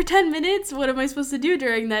here for 10 minutes. What am I supposed to do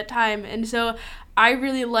during that time? And so I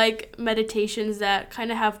really like meditations that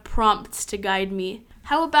kind of have prompts to guide me.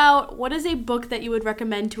 How about, what is a book that you would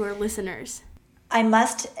recommend to our listeners? I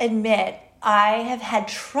must admit, I have had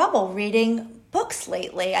trouble reading books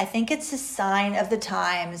lately. I think it's a sign of the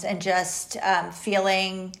times and just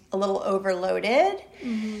feeling a little overloaded.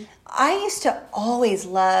 Mm-hmm. I used to always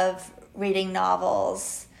love reading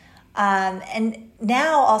novels. And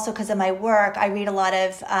now also because of my work, I read a lot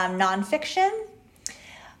of nonfiction.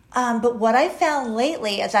 But what I found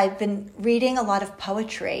lately is I've been reading a lot of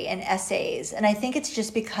poetry and essays. And I think it's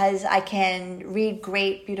just because I can read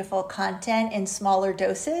great, beautiful content in smaller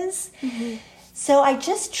doses. Mm-hmm. So I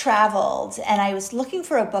just traveled and I was looking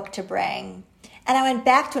for a book to bring. And I went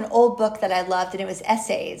back to an old book that I loved, and it was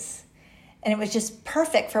essays. And it was just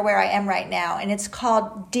perfect for where I am right now. And it's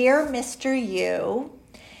called Dear Mr. You.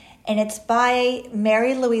 And it's by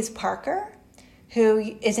Mary Louise Parker, who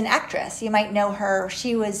is an actress. You might know her.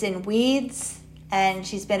 She was in Weeds, and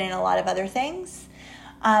she's been in a lot of other things.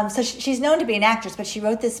 So she's known to be an actress, but she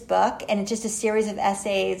wrote this book, and it's just a series of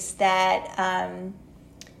essays that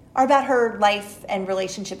are about her life and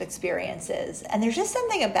relationship experiences. And there's just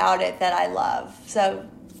something about it that I love. So,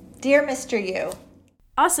 Dear Mr. You.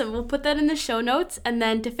 Awesome. We'll put that in the show notes. And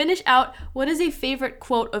then to finish out, what is a favorite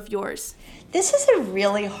quote of yours? This is a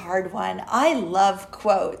really hard one. I love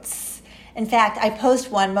quotes. In fact, I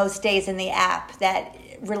post one most days in the app that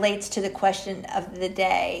relates to the question of the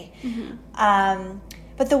day. Mm-hmm.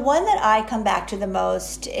 But the one that I come back to the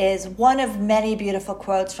most is one of many beautiful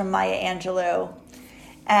quotes from Maya Angelou.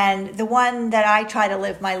 And the one that I try to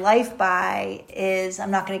live my life by is,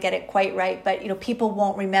 I'm not going to get it quite right, but people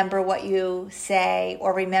won't remember what you say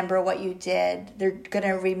or remember what you did. They're going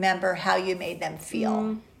to remember how you made them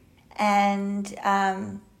feel. And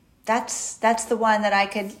that's the one that I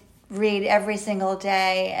could read every single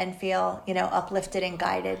day and feel, uplifted and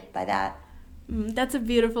guided by that. That's a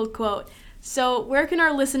beautiful quote. So where can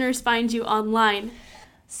our listeners find you online?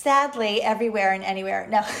 Sadly, everywhere and anywhere.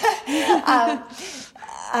 No.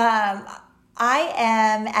 I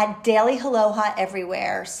am at Daily Aloha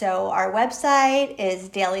everywhere. So our website is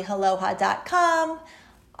dailyaloha.com.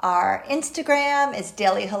 Our Instagram is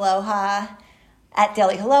Daily Aloha, at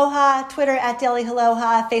Daily Aloha, Twitter at Daily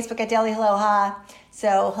Aloha, Facebook at Daily Aloha.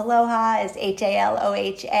 So Aloha is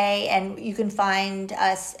HALOHA, and you can find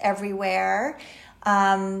us everywhere.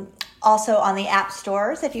 Also on the app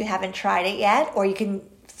stores if you haven't tried it yet, or you can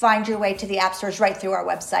find your way to the app stores right through our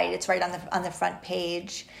website. It's right on the front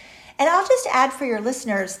page. And I'll just add for your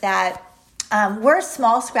listeners that we're a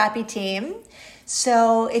small, scrappy team.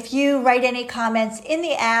 So if you write any comments in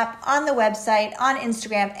the app, on the website, on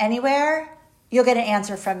Instagram, anywhere, you'll get an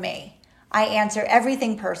answer from me. I answer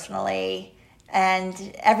everything personally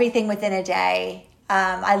and everything within a day.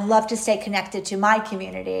 I love to stay connected to my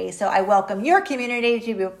community. So I welcome your community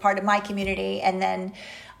to be a part of my community. And then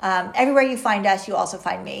everywhere you find us, you also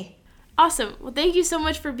find me. Awesome. Well, thank you so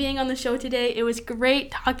much for being on the show today. It was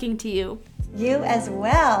great talking to you. You as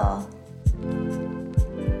well.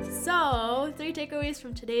 So, 3 takeaways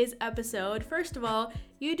from today's episode. First of all,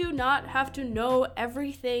 you do not have to know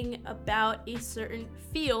everything about a certain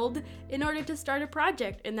field in order to start a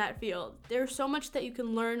project in that field. There's so much that you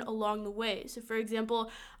can learn along the way. So, for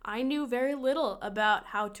example, I knew very little about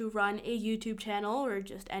how to run a YouTube channel or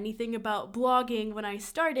just anything about blogging when I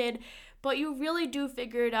started, but you really do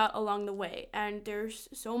figure it out along the way. And there's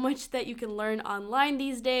so much that you can learn online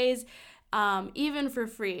these days. Even for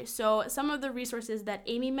free. So some of the resources that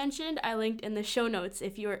Amy mentioned, I linked in the show notes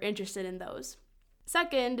if you are interested in those.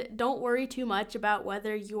 Second, don't worry too much about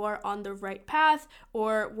whether you are on the right path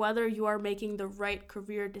or whether you are making the right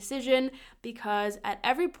career decision, because at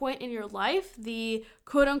every point in your life, the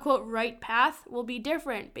quote-unquote right path will be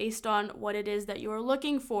different based on what it is that you are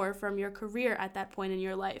looking for from your career at that point in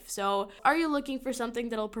your life. So are you looking for something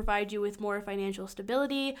that'll provide you with more financial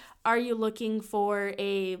stability? Are you looking for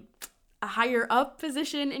a higher up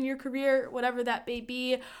position in your career, whatever that may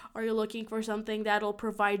be? Are you looking for something that'll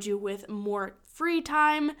provide you with more free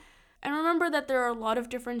time? And remember that there are a lot of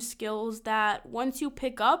different skills that once you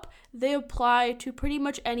pick up, they apply to pretty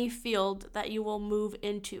much any field that you will move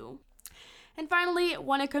into. And finally,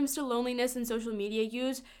 when it comes to loneliness and social media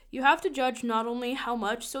use, you have to judge not only how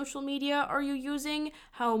much social media are you using,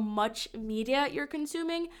 how much media you're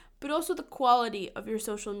consuming, but also the quality of your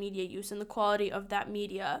social media use and the quality of that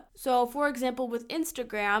media. So, for example, with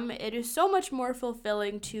Instagram, it is so much more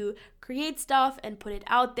fulfilling to create stuff and put it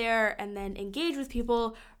out there and then engage with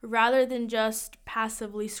people rather than just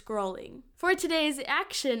passively scrolling. For today's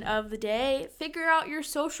action of the day, figure out your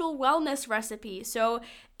social wellness recipe. So,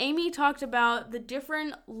 Amy talked about the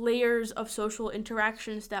different layers of social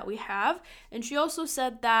interactions that we have, and she also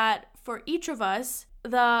said that for each of us,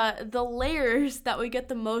 the layers that we get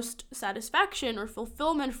the most satisfaction or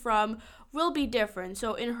fulfillment from will be different.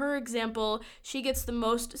 So in her example, she gets the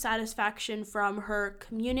most satisfaction from her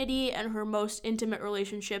community and her most intimate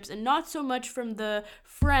relationships, and not so much from the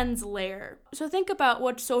friends layer. So think about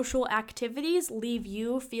what social activities leave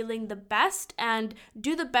you feeling the best and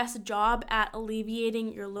do the best job at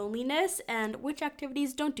alleviating your loneliness, and which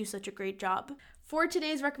activities don't do such a great job. For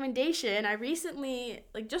today's recommendation, I recently,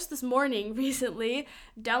 just this morning,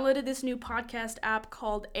 downloaded this new podcast app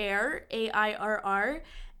called Air, AIRR.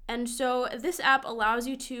 And so this app allows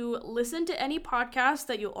you to listen to any podcast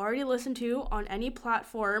that you already listen to on any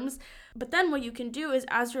platforms. But then what you can do is,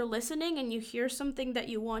 as you're listening and you hear something that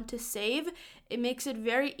you want to save, it makes it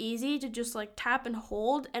very easy to just tap and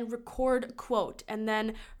hold and record a quote and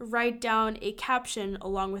then write down a caption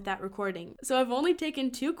along with that recording. So I've only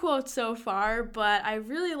taken 2 quotes so far, but I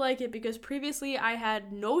really like it because previously I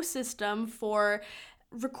had no system for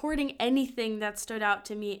recording anything that stood out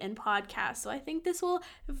to me in podcasts. So I think this will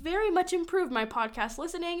very much improve my podcast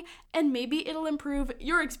listening, and maybe it'll improve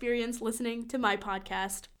your experience listening to my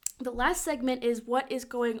podcast. The last segment is what is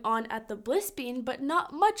going on at the Bliss Bean, but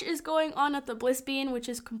not much is going on at the Bliss Bean, which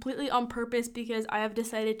is completely on purpose because I have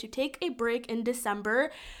decided to take a break in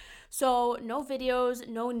December. So no videos,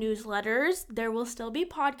 no newsletters. There will still be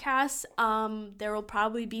podcasts. There will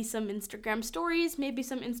probably be some Instagram stories, maybe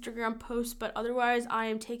some Instagram posts, but otherwise I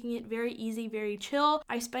am taking it very easy, very chill.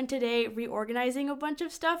 I spent today reorganizing a bunch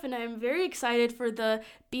of stuff, and I'm very excited for the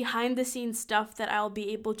behind the scenes stuff that I'll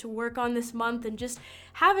be able to work on this month and just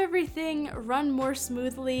have everything run more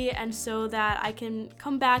smoothly, and so that I can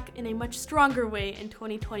come back in a much stronger way in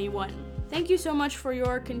 2021. Thank you so much for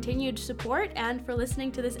your continued support and for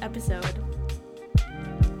listening to this episode.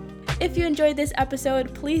 If you enjoyed this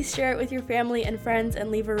episode, please share it with your family and friends and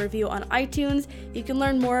leave a review on iTunes. You can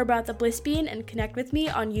learn more about The Bliss Bean and connect with me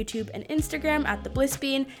on YouTube and Instagram at The Bliss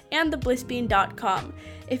Bean and theblissbean.com.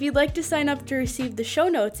 If you'd like to sign up to receive the show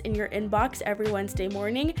notes in your inbox every Wednesday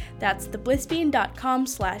morning, that's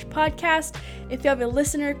theblissbean.com/podcast. If you have a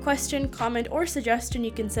listener question, comment, or suggestion,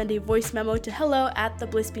 you can send a voice memo to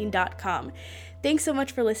hello@theblissbean.com. Thanks so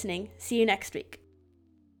much for listening. See you next week.